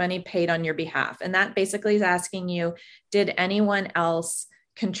money paid on your behalf. And that basically is asking you, did anyone else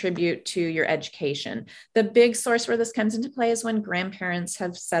contribute to your education. The big source where this comes into play is when grandparents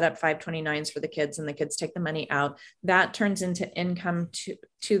have set up 529s for the kids and the kids take the money out. That turns into income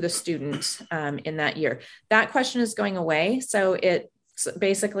to the student in that year. That question is going away. So it's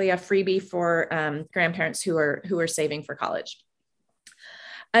basically a freebie for grandparents who are saving for college.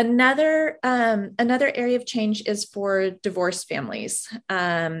 Another area of change is for divorced families.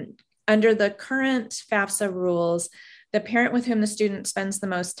 Under the current FAFSA rules, the parent with whom the student spends the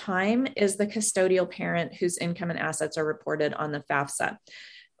most time is the custodial parent whose income and assets are reported on the FAFSA.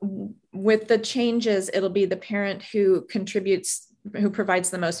 With the changes, it'll be the parent who provides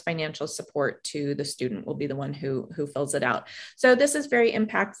the most financial support to the student will be the one who fills it out. So this is very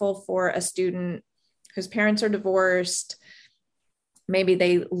impactful for a student whose parents are divorced. Maybe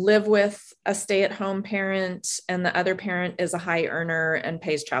they live with a stay-at-home parent and the other parent is a high earner and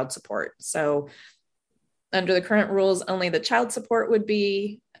pays child support. So under the current rules, only the child support would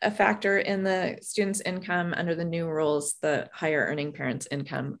be a factor in the student's income. Under the new rules, the higher earning parent's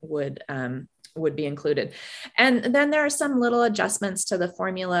income would be included. And then there are some little adjustments to the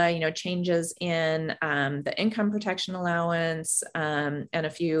formula, changes in the income protection allowance and a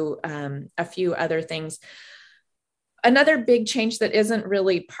few other things. Another big change that isn't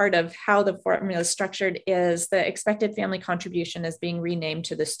really part of how the formula is structured is the expected family contribution is being renamed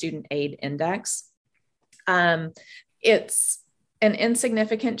to the Student Aid Index. It's an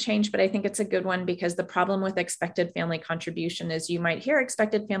insignificant change, but I think it's a good one because the problem with expected family contribution is you might hear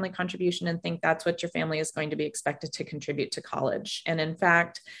expected family contribution and think that's what your family is going to be expected to contribute to college. And in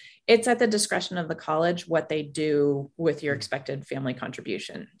fact, it's at the discretion of the college what they do with your expected family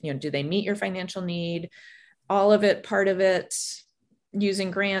contribution. Do they meet your financial need? All of it, part of it,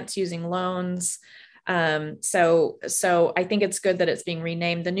 using grants, using loans. So I think it's good that it's being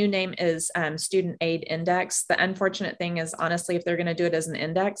renamed. The new name is Student Aid Index. The unfortunate thing is, honestly, if they're going to do it as an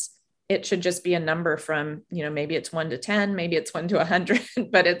index, it should just be a number from, maybe it's 1 to 10, maybe it's 1 to 100,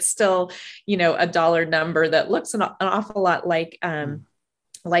 but it's still, a dollar number that looks an awful lot like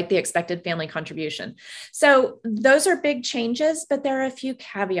the expected family contribution. So those are big changes, but there are a few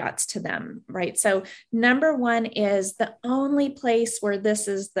caveats to them, right? So number one is the only place where this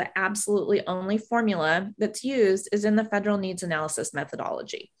is the absolutely only formula that's used is in the federal needs analysis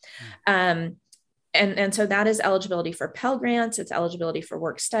methodology. And so that is eligibility for Pell Grants, it's eligibility for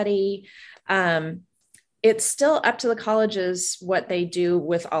work study. It's still up to the colleges what they do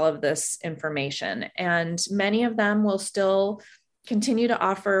with all of this information. And many of them will still continue to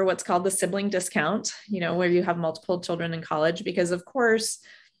offer what's called the sibling discount, where you have multiple children in college, because of course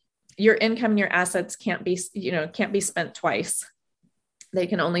your income and your assets can't be spent twice. They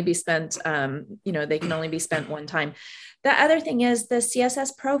can only be spent, one time. The other thing is the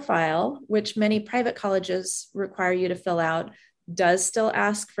CSS profile, which many private colleges require you to fill out, does still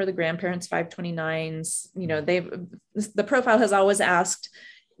ask for the grandparents' 529s. The profile has always asked,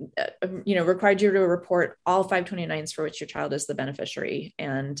 required you to report all 529s for which your child is the beneficiary.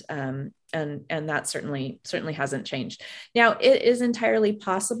 And that certainly hasn't changed. Now, it is entirely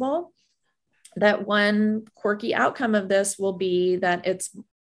possible that one quirky outcome of this will be that it's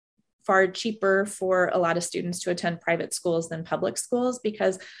far cheaper for a lot of students to attend private schools than public schools,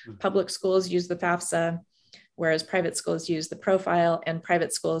 because public schools use the FAFSA, whereas private schools use the profile, and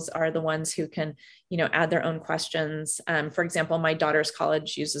private schools are the ones who can, add their own questions. For example, my daughter's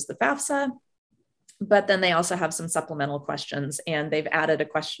college uses the FAFSA, but then they also have some supplemental questions, and they've added a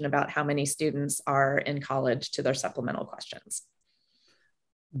question about how many students are in college to their supplemental questions.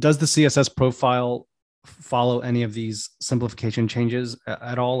 Does the CSS profile follow any of these simplification changes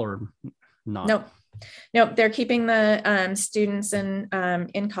at all, or not? No, they're keeping the students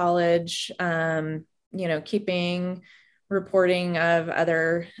in college, keeping reporting of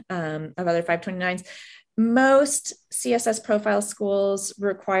other 529s. Most CSS profile schools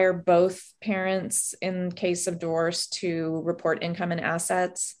require both parents in case of divorce to report income and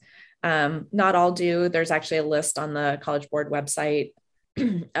assets. Not all do. There's actually a list on the College Board website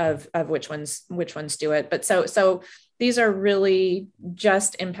of which ones do it. But so these are really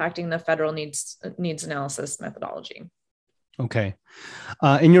just impacting the federal needs analysis methodology. Okay.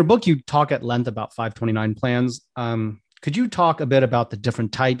 In your book, you talk at length about 529 plans. Could you talk a bit about the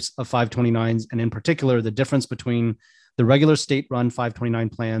different types of 529s, and in particular, the difference between the regular state-run 529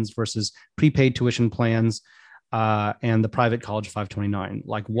 plans versus prepaid tuition plans and the private college 529?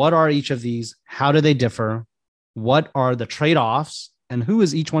 Like, what are each of these? How do they differ? What are the trade-offs? And who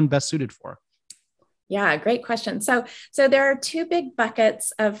is each one best suited for? Yeah, great question. So there are two big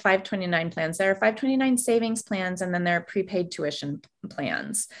buckets of 529 plans. There are 529 savings plans, and then there are prepaid tuition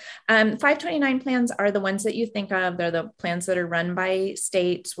plans. 529 plans are the ones that you think of. They're the plans that are run by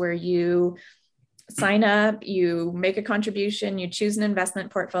states where you sign up, you make a contribution, you choose an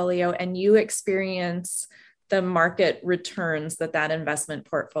investment portfolio, and you experience the market returns that that investment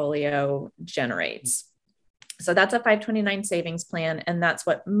portfolio generates. So that's a 529 savings plan. And that's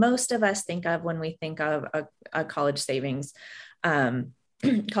what most of us think of when we think of a college savings,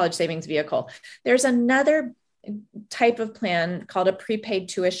 college savings vehicle. There's another type of plan called a prepaid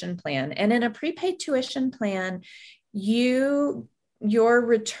tuition plan. And in a prepaid tuition plan, your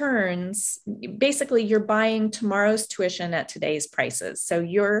returns, basically you're buying tomorrow's tuition at today's prices. So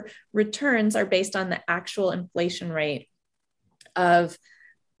your returns are based on the actual inflation rate of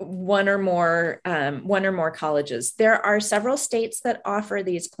one or more colleges. There are several states that offer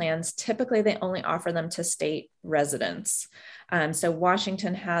these plans. Typically, they only offer them to state residents. So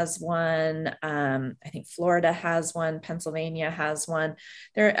Washington has one. I think Florida has one. Pennsylvania has one.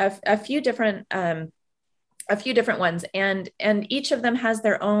 There are a few different ones, and each of them has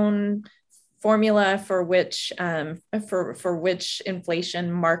their own formula for which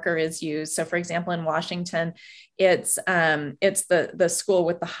inflation marker is used. So, for example, in Washington, it's the school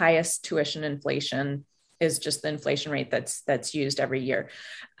with the highest tuition inflation is just the inflation rate that's used every year.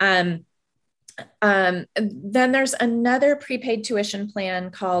 Then there's another prepaid tuition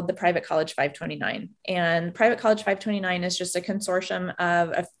plan called the Private College 529. And Private College 529 is just a consortium of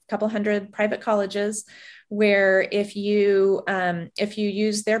a couple hundred private colleges where if you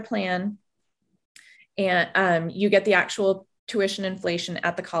use their plan, and you get the actual tuition inflation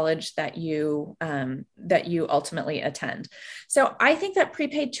at the college that you ultimately attend. So I think that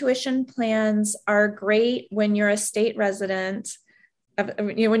prepaid tuition plans are great when you're a state resident,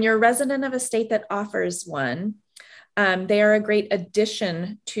 when you're a resident of a state that offers one. They are a great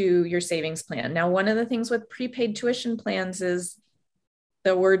addition to your savings plan. Now, one of the things with prepaid tuition plans is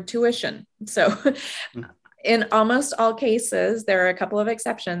the word tuition. So in almost all cases, there are a couple of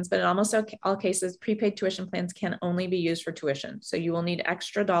exceptions, but in almost all cases, prepaid tuition plans can only be used for tuition. So you will need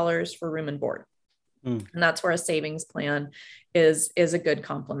extra dollars for room and board. And that's where a savings plan is a good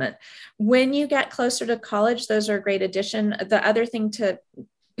complement. When you get closer to college, those are a great addition. The other thing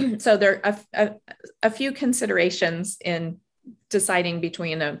so there are a few considerations in deciding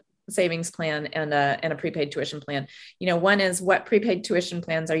between a savings plan and a prepaid tuition plan. One is, what prepaid tuition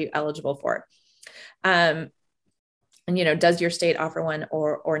plans are you eligible for? And, does your state offer one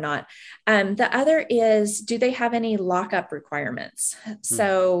or not? The other is, do they have any lockup requirements?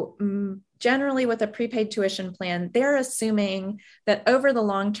 So generally with a prepaid tuition plan, they're assuming that over the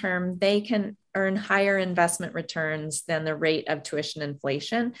long term, they can earn higher investment returns than the rate of tuition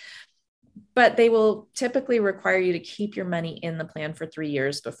inflation, but they will typically require you to keep your money in the plan for 3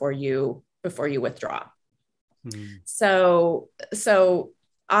 years before you withdraw. So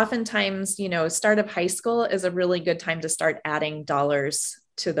oftentimes, start of high school is a really good time to start adding dollars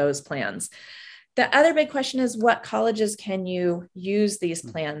to those plans. The other big question is, what colleges can you use these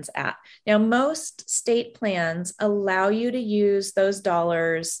plans at? Now, most state plans allow you to use those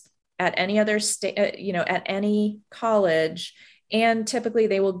dollars at any other state, at any college, and typically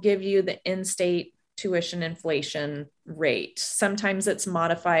they will give you the in-state tuition inflation rate. Sometimes it's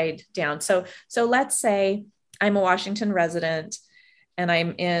modified down. So let's say I'm a Washington resident and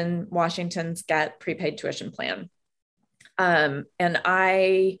I'm in Washington's GET prepaid tuition plan. And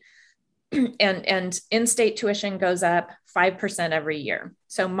in-state tuition goes up 5% every year.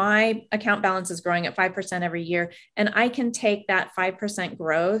 So my account balance is growing at 5% every year. And I can take that 5%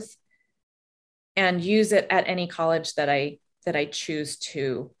 growth and use it at any college that I choose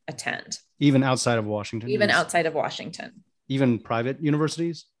to attend. Even outside of Washington? Even outside of Washington. Even private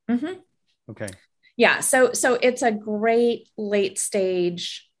universities? Mm-hmm. Okay. Yeah. So it's a great late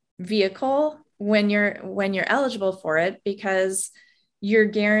stage vehicle when you're eligible for it, because you're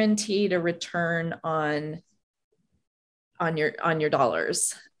guaranteed a return on your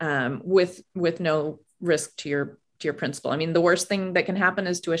dollars with no risk to your principal. I mean, the worst thing that can happen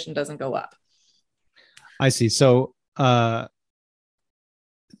is tuition doesn't go up. I see. So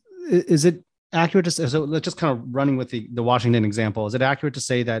is it accurate to say, so let's just kind of running with the Washington example, is it accurate to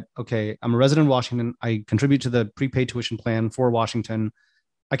say that, okay, I'm a resident of Washington, I contribute to the prepaid tuition plan for Washington,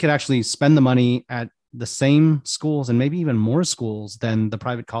 I could actually spend the money at the same schools and maybe even more schools than the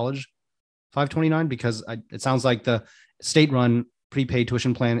private college 529, because it sounds like the state-run prepaid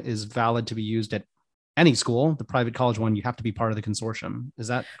tuition plan is valid to be used at any school. The private college one, you have to be part of the consortium. Is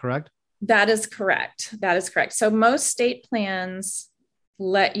that correct? That is correct. So most state plans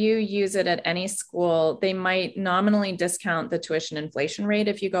let you use it at any school. They might nominally discount the tuition inflation rate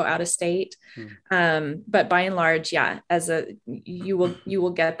if you go out of state. But by and large, yeah, you will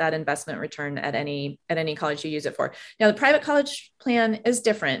get that investment return at any college you use it for. Now, the private college plan is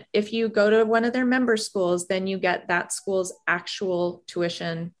different. If you go to one of their member schools, then you get that school's actual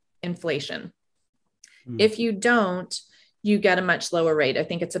tuition inflation. If you don't, you get a much lower rate. I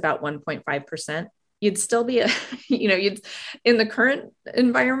think it's about 1.5%. You'd still be, you'd in the current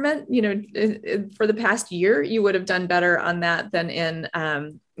environment, for the past year, you would have done better on that than in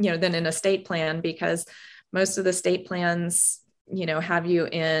a state plan, because most of the state plans, have you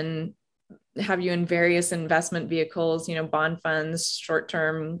in various investment vehicles, bond funds,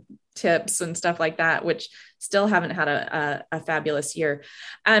 short-term tips and stuff like that, which still haven't had a fabulous year.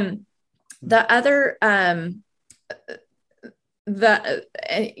 The other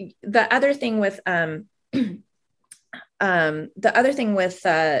thing with I'm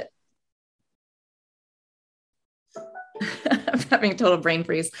having a total brain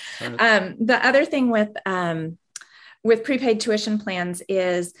freeze. The other thing with prepaid tuition plans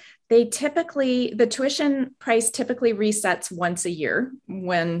is the tuition price typically resets once a year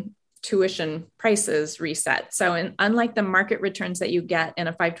when tuition prices reset. So unlike the market returns that you get in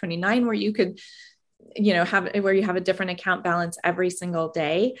a 529, where you could have a different account balance every single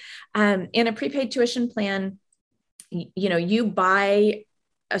day, in a prepaid tuition plan, you buy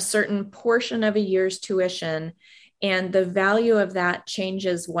a certain portion of a year's tuition, and the value of that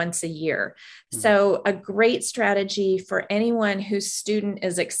changes once a year. So a great strategy for anyone whose student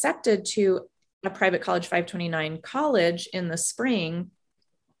is accepted to a private college 529 college in the spring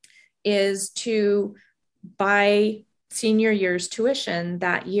is to buy senior year's tuition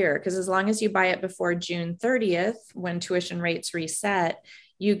that year. Because as long as you buy it before June 30th, when tuition rates reset,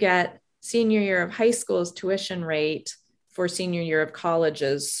 you get senior year of high school's tuition rate for senior year of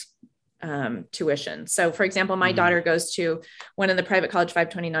college's tuition. So for example, my daughter goes to one of the private college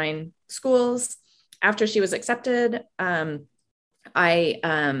 529 schools. After she was accepted, I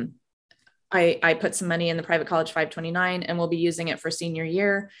put some money in the private college 529, and we'll be using it for senior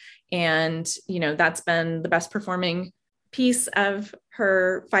year. And, that's been the best performing piece of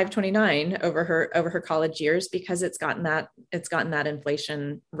her 529 over her college years, because it's gotten that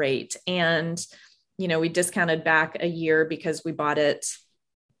inflation rate. And, we discounted back a year because we bought it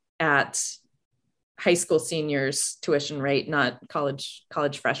at high school seniors tuition rate, not college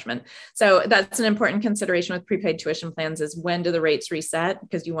freshmen. So that's an important consideration with prepaid tuition plans, is when do the rates reset?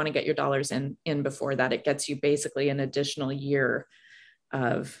 Because you want to get your dollars in before that. It gets you basically an additional year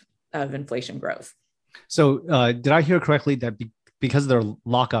of inflation growth. So did I hear correctly that because of their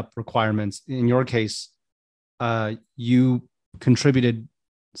lockup requirements, in your case, you contributed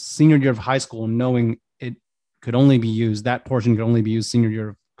senior year of high school knowing it could only be used, that portion could only be used senior year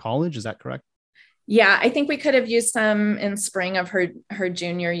of college? Is that correct? Yeah, I think we could have used some in spring of her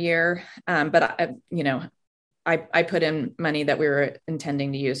junior year, but I put in money that we were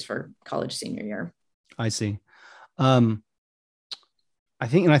intending to use for college senior year. I see. I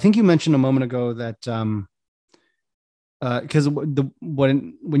think you mentioned a moment ago that because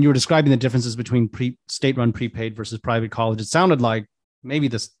when you were describing the differences between state-run prepaid versus private college, it sounded like maybe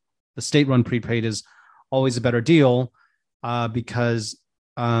the state-run prepaid is always a better deal because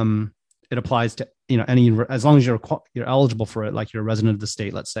it applies to any, as long as you're eligible for it, like you're a resident of the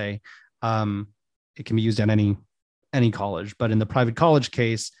state, let's say, it can be used at any college. But in the private college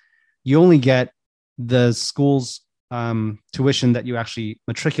case, you only get the school's tuition that you actually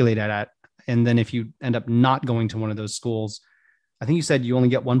matriculate at. And then if you end up not going to one of those schools, I think you said you only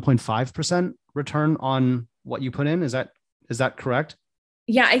get 1.5% return on what you put in. Is that correct?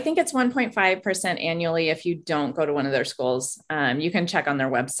 Yeah, I think it's 1.5% annually if you don't go to one of their schools. You can check on their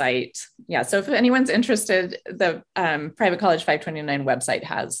website. Yeah, so if anyone's interested, the Private College 529 website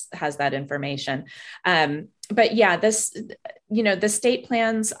has that information. But yeah, the state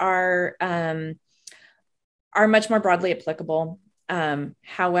plans are much more broadly applicable.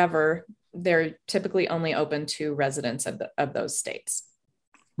 However, they're typically only open to residents of those states.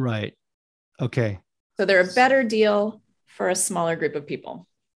 Right. Okay. So they're a better deal for a smaller group of people.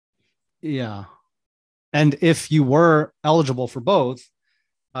 Yeah. And if you were eligible for both,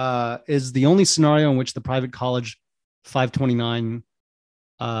 is the only scenario in which the private college 529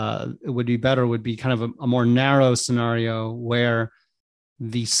 would be better would be kind of a more narrow scenario where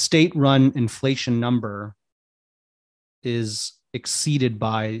the state-run inflation number is exceeded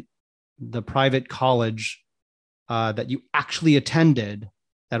by the private college that you actually attended,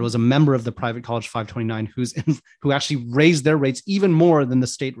 that was a member of the private college 529 who actually raised their rates even more than the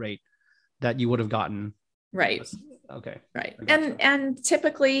state rate that you would have gotten. Right. Okay. Right. I gotcha. And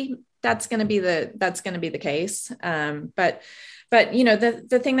typically that's going to be the case. But you know,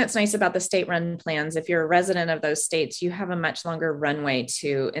 the thing that's nice about the state run plans, if you're a resident of those states, you have a much longer runway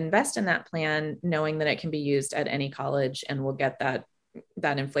to invest in that plan, knowing that it can be used at any college and will get that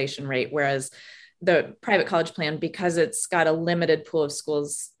inflation rate. Whereas the private college plan, because it's got a limited pool of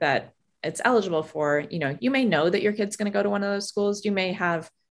schools that it's eligible for, you know, you may know that your kid's going to go to one of those schools. You may have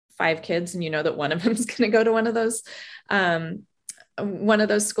 5 kids and you know that one of them is going to go to one of those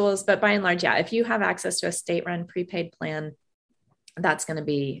schools. But by and large, yeah, if you have access to a state run prepaid plan, that's going to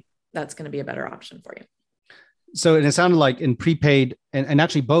be a better option for you. So it sounded like in prepaid and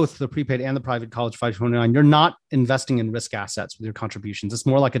actually both the prepaid and the private college 529, you're not investing in risk assets with your contributions. It's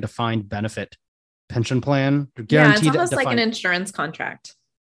more like a defined benefit pension plan. Guaranteed. Yeah, it's almost like an insurance contract.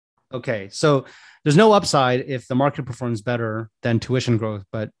 Okay. So there's no upside if the market performs better than tuition growth,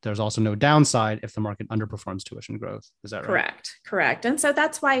 but there's also no downside if the market underperforms tuition growth. Is that right? Correct. And so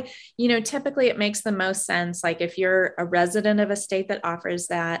that's why, you know, typically it makes the most sense. Like if you're a resident of a state that offers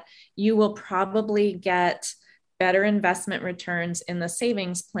that, you will probably get better investment returns in the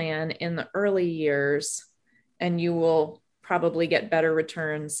savings plan in the early years, and you will probably get better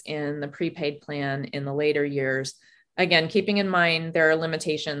returns in the prepaid plan in the later years. Again, keeping in mind there are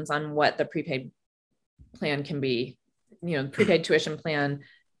limitations on what the prepaid plan can be. You know, prepaid tuition plan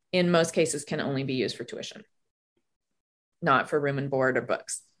in most cases can only be used for tuition, not for room and board or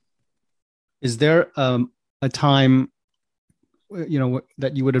books. Is there a time, you know,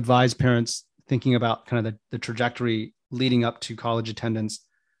 that you would advise parents thinking about kind of the trajectory leading up to college attendance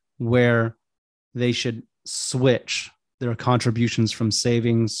where they should switch their contributions from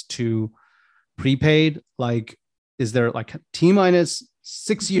savings to prepaid? Like, is there like T-minus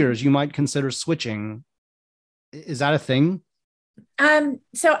 6 years you might consider switching? Is that a thing?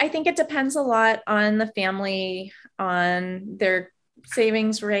 So I think it depends a lot on the family, on their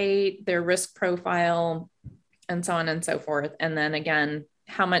savings rate, their risk profile, and so on and so forth. And then again,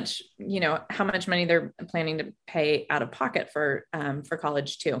 how much money they're planning to pay out of pocket for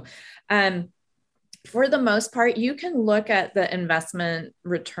college too. For the most part, you can look at the investment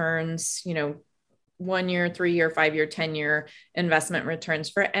returns, you know, 1 year, 3 year, 5 year, 10-year investment returns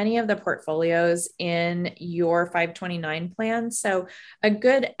for any of the portfolios in your 529 plan. So a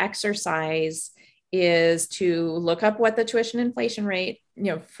good exercise is to look up what the tuition inflation rate, you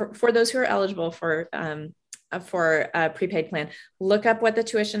know, for those who are eligible for a prepaid plan, look up what the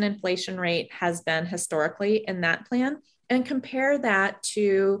tuition inflation rate has been historically in that plan and compare that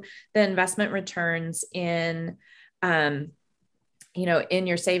to the investment returns in, you know, in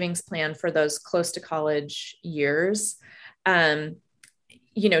your savings plan for those close to college years. You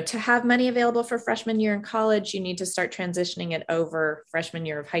know, to have money available for freshman year in college, you need to start transitioning it over freshman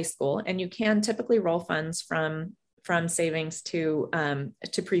year of high school. And you can typically roll funds from savings to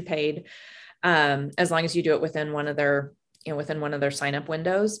prepaid, as long as you do it within one of their sign up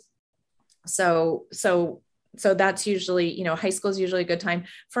windows. So that's usually, you know, high school is usually a good time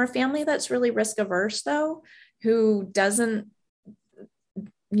for a family that's really risk averse though, who doesn't,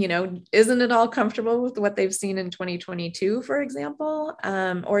 you know, isn't at all comfortable with what they've seen in 2022, for example,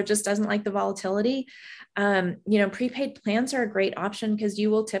 or just doesn't like the volatility. You know, prepaid plans are a great option because you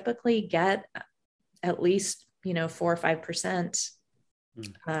will typically get at least, you know, 4 or 5%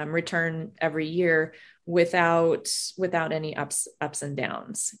 return every year without any ups and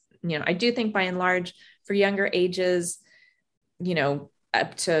downs. You know, I do think by and large for younger ages, you know,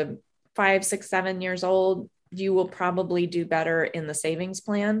 up to 5, 6, 7 years old, you will probably do better in the savings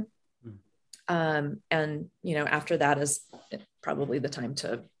plan. And, you know, after that is probably the time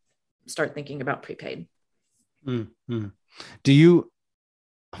to start thinking about prepaid. Mm-hmm.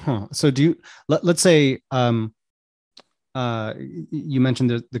 Let's say, you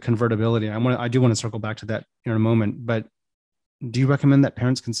mentioned the convertibility. I do want to circle back to that in a moment, but do you recommend that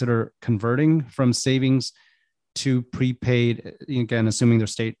parents consider converting from savings to prepaid, again, assuming their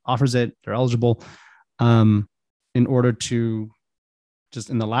state offers it, they're eligible, in order to just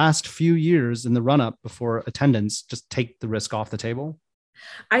in the last few years in the run up before attendance, just take the risk off the table?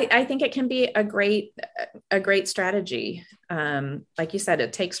 I think it can be a great strategy. Like you said,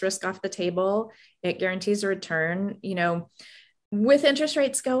 it takes risk off the table. It guarantees a return. You know, with interest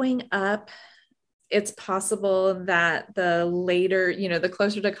rates going up, it's possible that the later, you know, the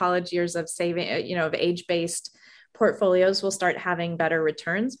closer to college years of saving, you know, of age-based portfolios will start having better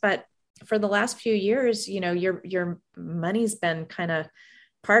returns. But for the last few years, you know, your money's been kind of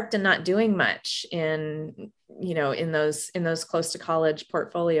parked and not doing much in, you know, in those close to college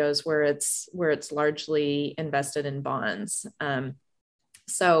portfolios where it's largely invested in bonds.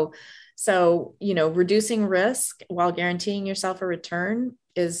 So So, reducing risk while guaranteeing yourself a return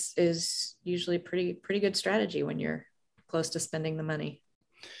is usually pretty good strategy when you're close to spending the money.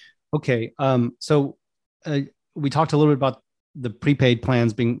 Okay. So we talked a little bit about the prepaid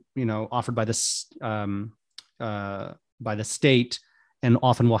plans being, offered by this by the state, and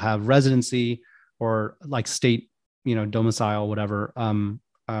often will have residency or like state, domicile, whatever,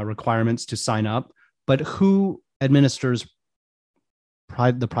 requirements to sign up. But who administers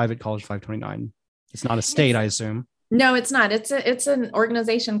the private college 529? It's not a state, I assume. No, it's not. It's an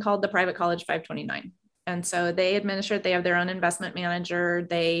organization called the Private College 529. And so they administer it. They have their own investment manager.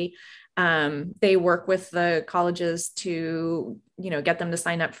 They work with the colleges to, get them to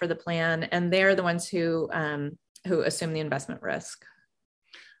sign up for the plan. And they're the ones who assume the investment risk.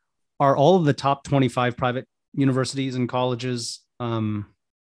 Are all of the top 25 private universities and colleges,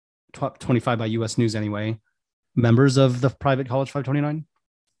 top 25 by US News anyway, members of the Private College 529?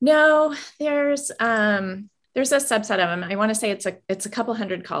 No, there's a subset of them. I want to say it's a couple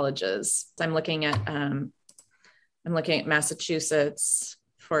hundred colleges. So I'm looking at Massachusetts,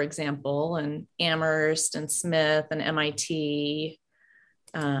 for example, and Amherst and Smith and MIT,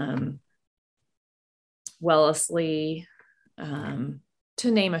 Wellesley, to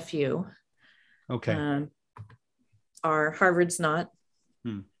name a few. Okay. Harvard's not.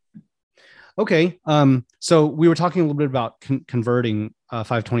 Okay. So we were talking a little bit about converting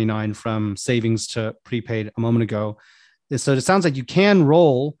 529 from savings to prepaid a moment ago. So it sounds like you can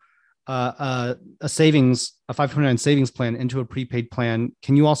roll a 529 savings plan into a prepaid plan.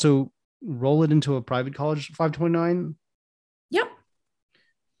 Can you also roll it into a private college 529? Yep.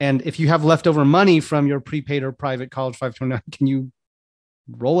 And if you have leftover money from your prepaid or private college 529, can you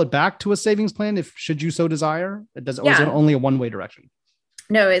roll it back to a savings plan should you so desire? Or is it only a one-way direction?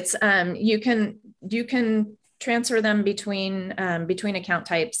 No, it's you can transfer them between account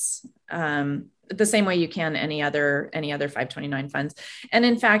types the same way you can any other 529 funds. And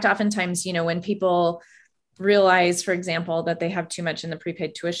in fact, oftentimes, when people realize, for example, that they have too much in the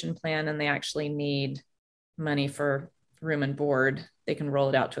prepaid tuition plan and they actually need money for room and board, they can roll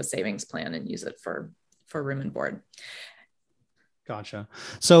it out to a savings plan and use it for room and board. Gotcha.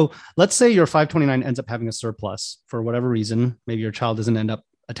 So let's say your 529 ends up having a surplus for whatever reason. Maybe your child doesn't end up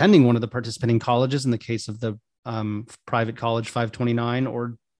attending one of the participating colleges in the case of the private college 529,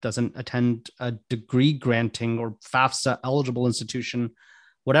 or doesn't attend a degree granting or FAFSA eligible institution,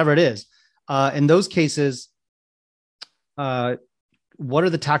 whatever it is. In those cases, what are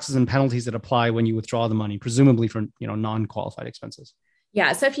the taxes and penalties that apply when you withdraw the money, presumably for non-qualified expenses?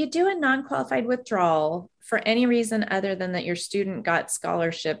 Yeah. So if you do a non-qualified withdrawal for any reason other than that your student got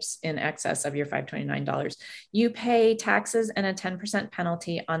scholarships in excess of your $529, you pay taxes and a 10%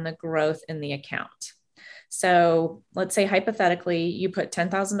 penalty on the growth in the account. So let's say hypothetically, you put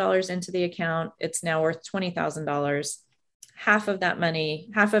 $10,000 into the account. It's now worth $20,000. Half of that money,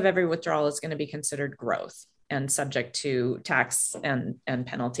 half of every withdrawal is going to be considered growth and subject to tax and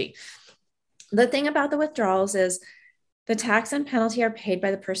penalty. The thing about the withdrawals is the tax and penalty are paid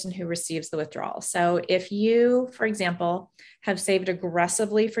by the person who receives the withdrawal. So if you, for example, have saved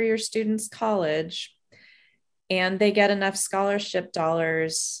aggressively for your student's college and they get enough scholarship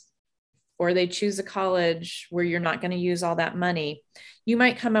dollars, or they choose a college where you're not going to use all that money, you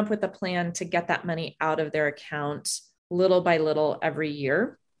might come up with a plan to get that money out of their account little by little every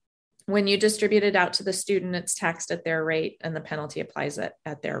year. When you distribute it out to the student, it's taxed at their rate and the penalty applies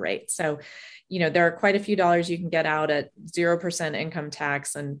at their rate. So, there are quite a few dollars you can get out at 0% income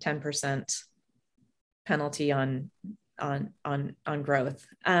tax and 10% penalty on growth.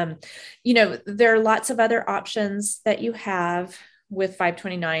 There are lots of other options that you have with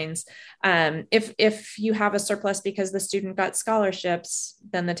 529s. If you have a surplus because the student got scholarships,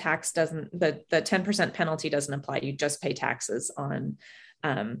 then the 10% penalty doesn't apply. You just pay taxes on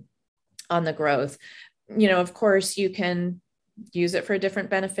the growth. Of course, you can use it for a different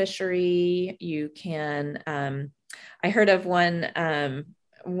beneficiary. You can, I heard of one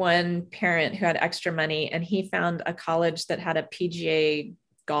parent who had extra money and he found a college that had a PGA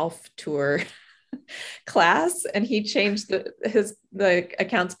golf tour class, and he changed the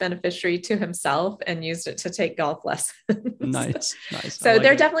account's beneficiary to himself and used it to take golf lessons. Nice. So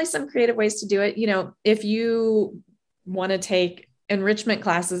there are definitely some creative ways to do it. If you want to take enrichment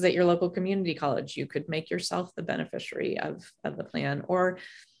classes at your local community college, you could make yourself the beneficiary of the plan, or,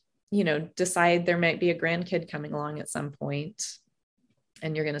 decide there might be a grandkid coming along at some point.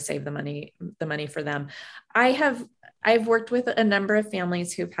 and you're going to save the money for them. I've worked with a number of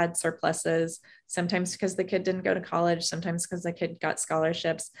families who've had surpluses, sometimes because the kid didn't go to college, sometimes because the kid got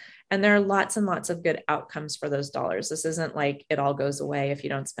scholarships. And there are lots and lots of good outcomes for those dollars. This isn't like it all goes away if you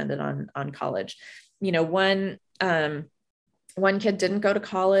don't spend it on college. One kid didn't go to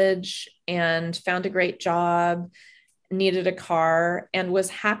college and found a great job, needed a car, and was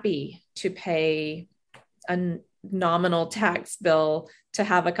happy to pay a nominal tax bill to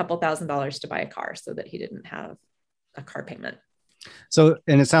have a couple $1,000s to buy a car so that he didn't have a car payment. So,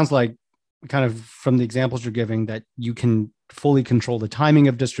 and it sounds like kind of from the examples you're giving that you can fully control the timing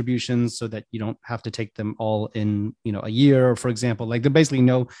of distributions so that you don't have to take them all in, a year, for example. Like there basically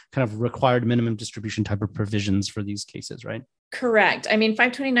no kind of required minimum distribution type of provisions for these cases, right? Correct. I mean,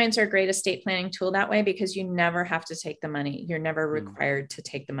 529s are a great estate planning tool that way because you never have to take the money. You're never required to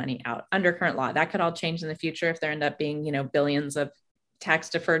take the money out under current law. That could all change in the future if there end up being, billions of tax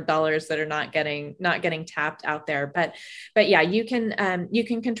deferred dollars that are not getting tapped out there. But yeah, you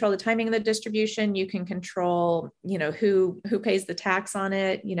can control the timing of the distribution. You can control, who pays the tax on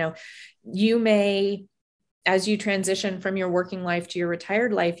it. You may, as you transition from your working life to your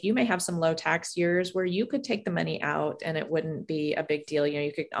retired life, you may have some low tax years where you could take the money out and it wouldn't be a big deal.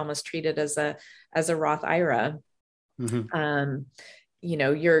 You could almost treat it as a Roth IRA. Mm-hmm.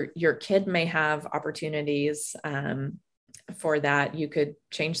 Your kid may have opportunities, for that. You could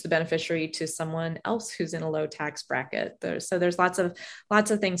change the beneficiary to someone else who's in a low tax bracket. So there's lots of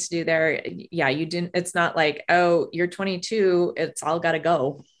things to do there. Yeah. It's not like, oh, you're 22, it's all got to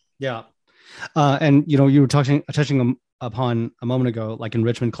go. Yeah. And, you were touching upon a moment ago, like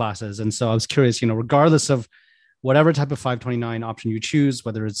enrichment classes. And so I was curious, regardless of whatever type of 529 option you choose,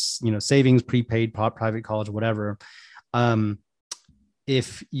 whether it's, savings, prepaid, private college, whatever,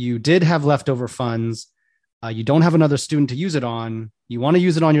 if you did have leftover funds, you don't have another student to use it on, you want to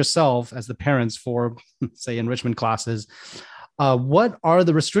use it on yourself as the parents for, say, enrichment classes. What are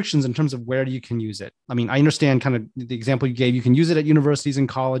the restrictions in terms of where you can use it? I mean, I understand kind of the example you gave, you can use it at universities and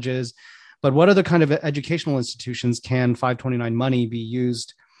colleges, but what other kind of educational institutions can 529 money be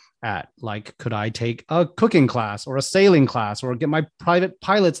used at? Like, could I take a cooking class or a sailing class or get my private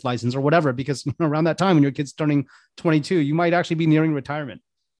pilot's license or whatever? Because around that time when your kid's turning 22, you might actually be nearing retirement.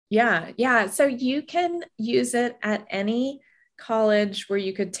 Yeah. So you can use it at any college where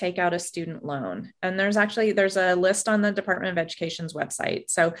you could take out a student loan. And there's a list on the Department of Education's website.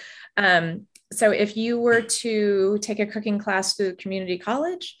 So if you were to take a cooking class through community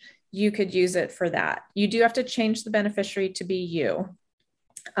college, you could use it for that. You do have to change the beneficiary to be you.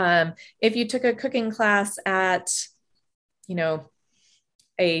 If you took a cooking class at,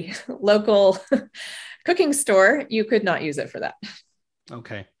 a local cooking store, you could not use it for that.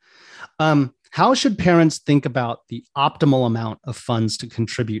 Okay. How should parents think about the optimal amount of funds to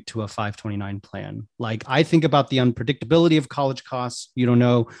contribute to a 529 plan? Like, I think about the unpredictability of college costs. You don't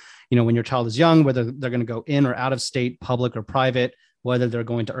know, when your child is young, whether they're going to go in or out of state, public or private, whether they're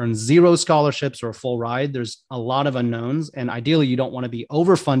going to earn 0 scholarships or a full ride. There's a lot of unknowns, and ideally you don't want to be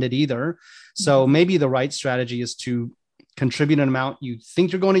overfunded either. So maybe the right strategy is to contribute an amount you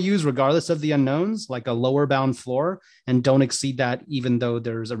think you're going to use regardless of the unknowns, like a lower bound floor, and don't exceed that, even though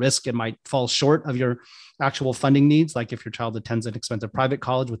there's a risk it might fall short of your actual funding needs, like if your child attends an expensive private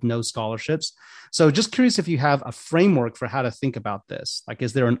college with no scholarships. So just curious if you have a framework for how to think about this. Like,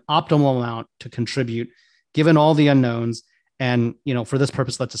 is there an optimal amount to contribute given all the unknowns? And, for this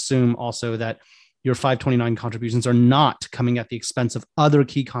purpose, let's assume also that your 529 contributions are not coming at the expense of other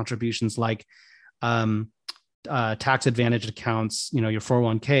key contributions like tax advantaged accounts, your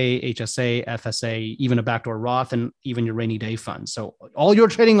 401k, HSA, FSA, even a backdoor Roth, and even your rainy day fund. So all you're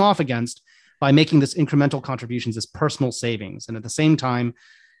trading off against by making this incremental contributions is personal savings. And at the same time,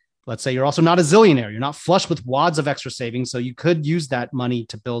 let's say you're also not a zillionaire. You're not flush with wads of extra savings. So you could use that money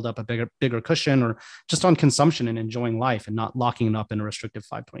to build up a bigger cushion or just on consumption and enjoying life and not locking it up in a restrictive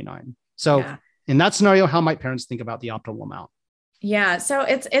 529. So in that scenario, how might parents think about the optimal amount? Yeah. So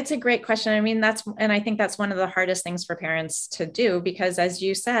it's a great question. I mean, I think that's one of the hardest things for parents to do, because as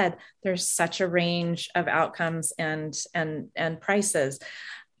you said, there's such a range of outcomes and prices.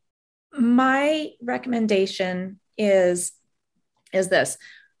 My recommendation is this: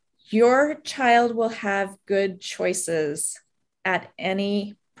 your child will have good choices at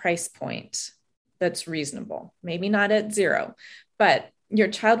any price point that's reasonable. Maybe not at 0, but your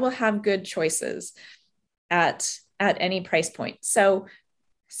child will have good choices at any price point. So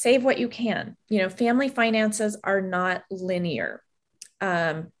save what you can. Family finances are not linear.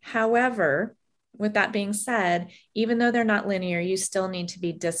 However, with that being said, even though they're not linear, you still need to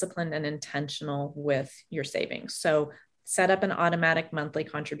be disciplined and intentional with your savings. So set up an automatic monthly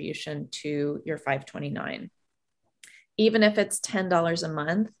contribution to your 529. Even if it's $10 a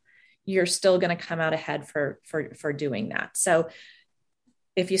month, you're still going to come out ahead for doing that. So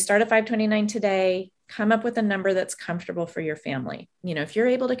if you start at 529 today, come up with a number that's comfortable for your family. If you're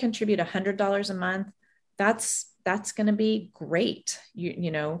able to contribute $100 a month, that's going to be great.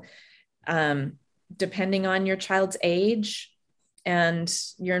 Depending on your child's age and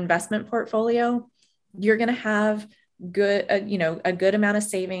your investment portfolio, you're going to have a good amount of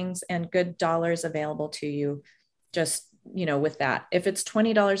savings and good dollars available to you. Just, with that, if it's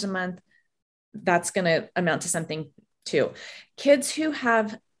 $20 a month, that's going to amount to something too. Kids who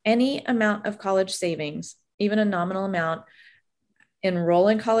have any amount of college savings, even a nominal amount, enroll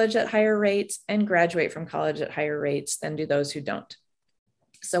in college at higher rates and graduate from college at higher rates than do those who don't.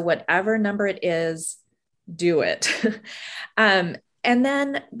 So whatever number it is, do it. And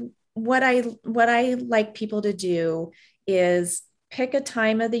then what I like people to do is pick a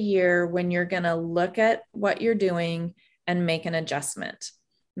time of the year when you're going to look at what you're doing and make an adjustment.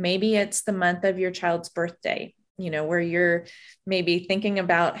 Maybe it's the month of your child's birthday, where you're maybe thinking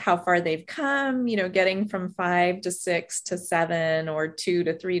about how far they've come, getting from 5 to 6 to 7 or 2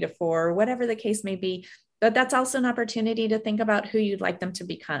 to 3 to 4, whatever the case may be. But that's also an opportunity to think about who you'd like them to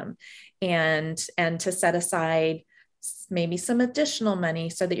become and to set aside maybe some additional money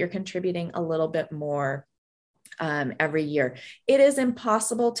so that you're contributing a little bit more every year. It is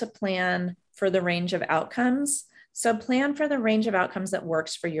impossible to plan for the range of outcomes. So plan for the range of outcomes that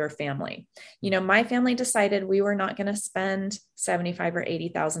works for your family. My family decided we were not going to spend $75,000 or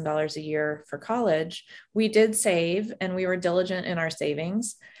 $80,000 a year for college. We did save, and we were diligent in our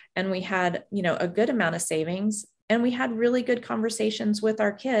savings, and we had, a good amount of savings, and we had really good conversations with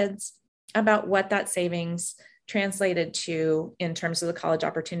our kids about what that savings translated to in terms of the college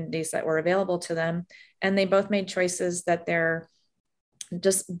opportunities that were available to them. And they both made choices that they're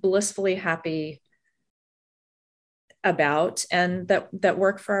just blissfully happy about and that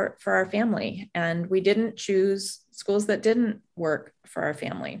work for our family. And we didn't choose schools that didn't work for our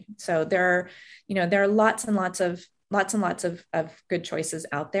family. So there are lots and lots of good choices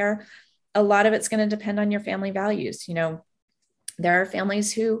out there. A lot of it's going to depend on your family values. There are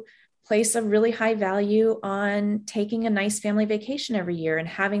families who place a really high value on taking a nice family vacation every year and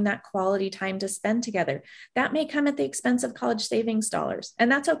having that quality time to spend together. That may come at the expense of college savings dollars.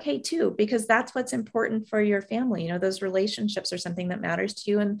 And that's okay too, because that's what's important for your family. Those relationships are something that matters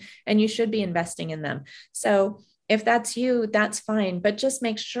to you, and you should be investing in them. So if that's you, that's fine, but just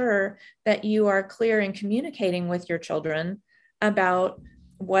make sure that you are clear in communicating with your children about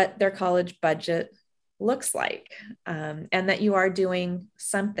what their college budget looks like, and that you are doing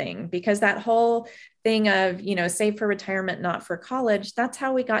something, because that whole thing of, save for retirement, not for college, that's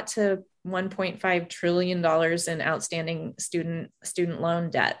how we got to $1.5 trillion in outstanding student loan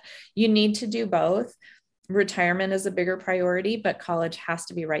debt. You need to do both. Retirement is a bigger priority, but college has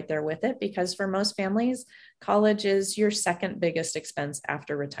to be right there with it, because for most families, college is your second biggest expense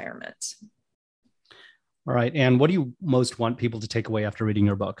after retirement. All right. And what do you most want people to take away after reading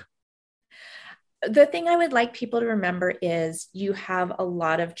your book? The thing I would like people to remember is you have a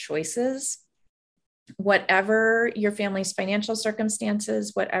lot of choices. Whatever your family's financial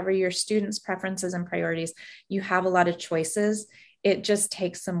circumstances, whatever your students' preferences and priorities, you have a lot of choices. It just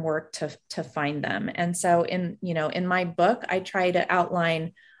takes some work to find them. And so in my book, I try to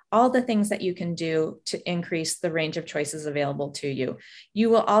outline all the things that you can do to increase the range of choices available to you. You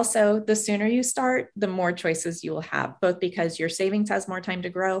will also, the sooner you start, the more choices you will have, both because your savings has more time to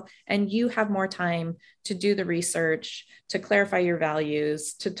grow and you have more time to do the research, to clarify your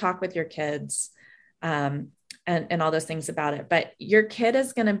values, to talk with your kids, and all those things about it. But your kid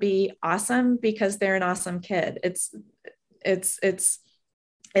is going to be awesome because they're an awesome kid. It's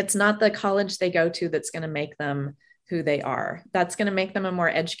not the college they go to that's going to make them who they are. That's going to make them a more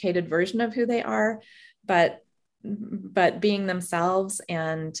educated version of who they are, but being themselves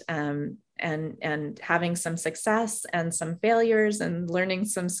and having some success and some failures and learning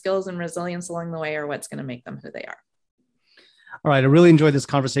some skills and resilience along the way are what's going to make them who they are. All right. I really enjoyed this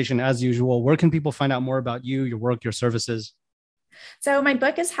conversation as usual. Where can people find out more about you, your work, your services? So my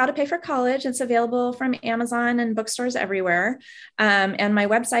book is How to Pay for College. It's available from Amazon and bookstores everywhere. And my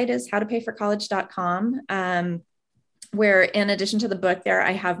website is howtopayforcollege.com. Where in addition to the book there,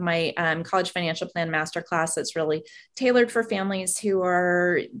 I have my college financial plan masterclass that's really tailored for families who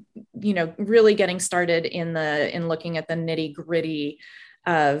are, really getting started in looking at the nitty gritty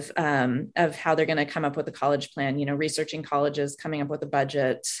of how they're going to come up with a college plan, researching colleges, coming up with a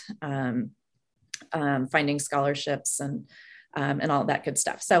budget, finding scholarships and all that good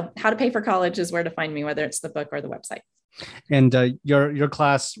stuff. So How to Pay for College is where to find me, whether it's the book or the website. And your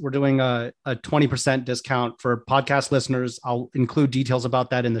class, we're doing a 20% discount for podcast listeners. I'll include details about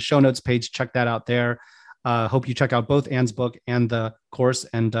that in the show notes page. Check that out there. Hope you check out both Anne's book and the course,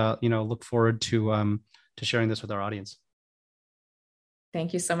 and look forward to sharing this with our audience.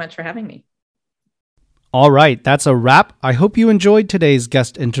 Thank you so much for having me. All right, that's a wrap. I hope you enjoyed today's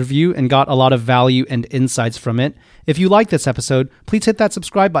guest interview and got a lot of value and insights from it. If you like this episode, please hit that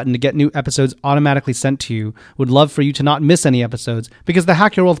subscribe button to get new episodes automatically sent to you. Would love for you to not miss any episodes, because the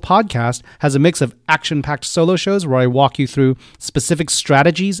Hack Your Wealth podcast has a mix of action-packed solo shows where I walk you through specific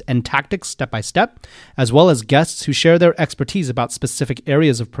strategies and tactics step by step, as well as guests who share their expertise about specific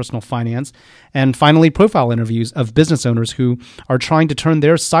areas of personal finance, and finally, profile interviews of business owners who are trying to turn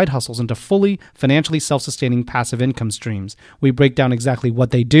their side hustles into fully financially self-sustaining passive income streams. We break down exactly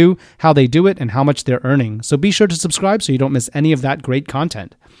what they do, how they do it, and how much they're earning. So be sure to subscribe so you don't miss any of that great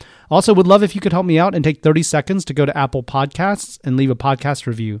content. Also, would love if you could help me out and take 30 seconds to go to Apple Podcasts and leave a podcast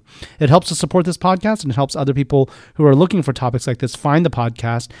review. It helps to support this podcast, and it helps other people who are looking for topics like this find the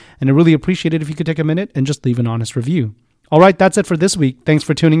podcast, and I really appreciate it if you could take a minute and just leave an honest review. All right, that's it for this week. Thanks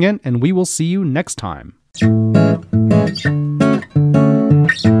for tuning in, and we will see you next time.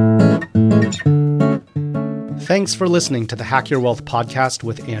 Thanks for listening to the Hack Your Wealth podcast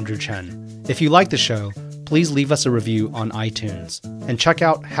with Andrew Chen. If you like the show, please leave us a review on iTunes and check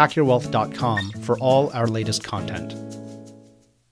out hackyourwealth.com for all our latest content.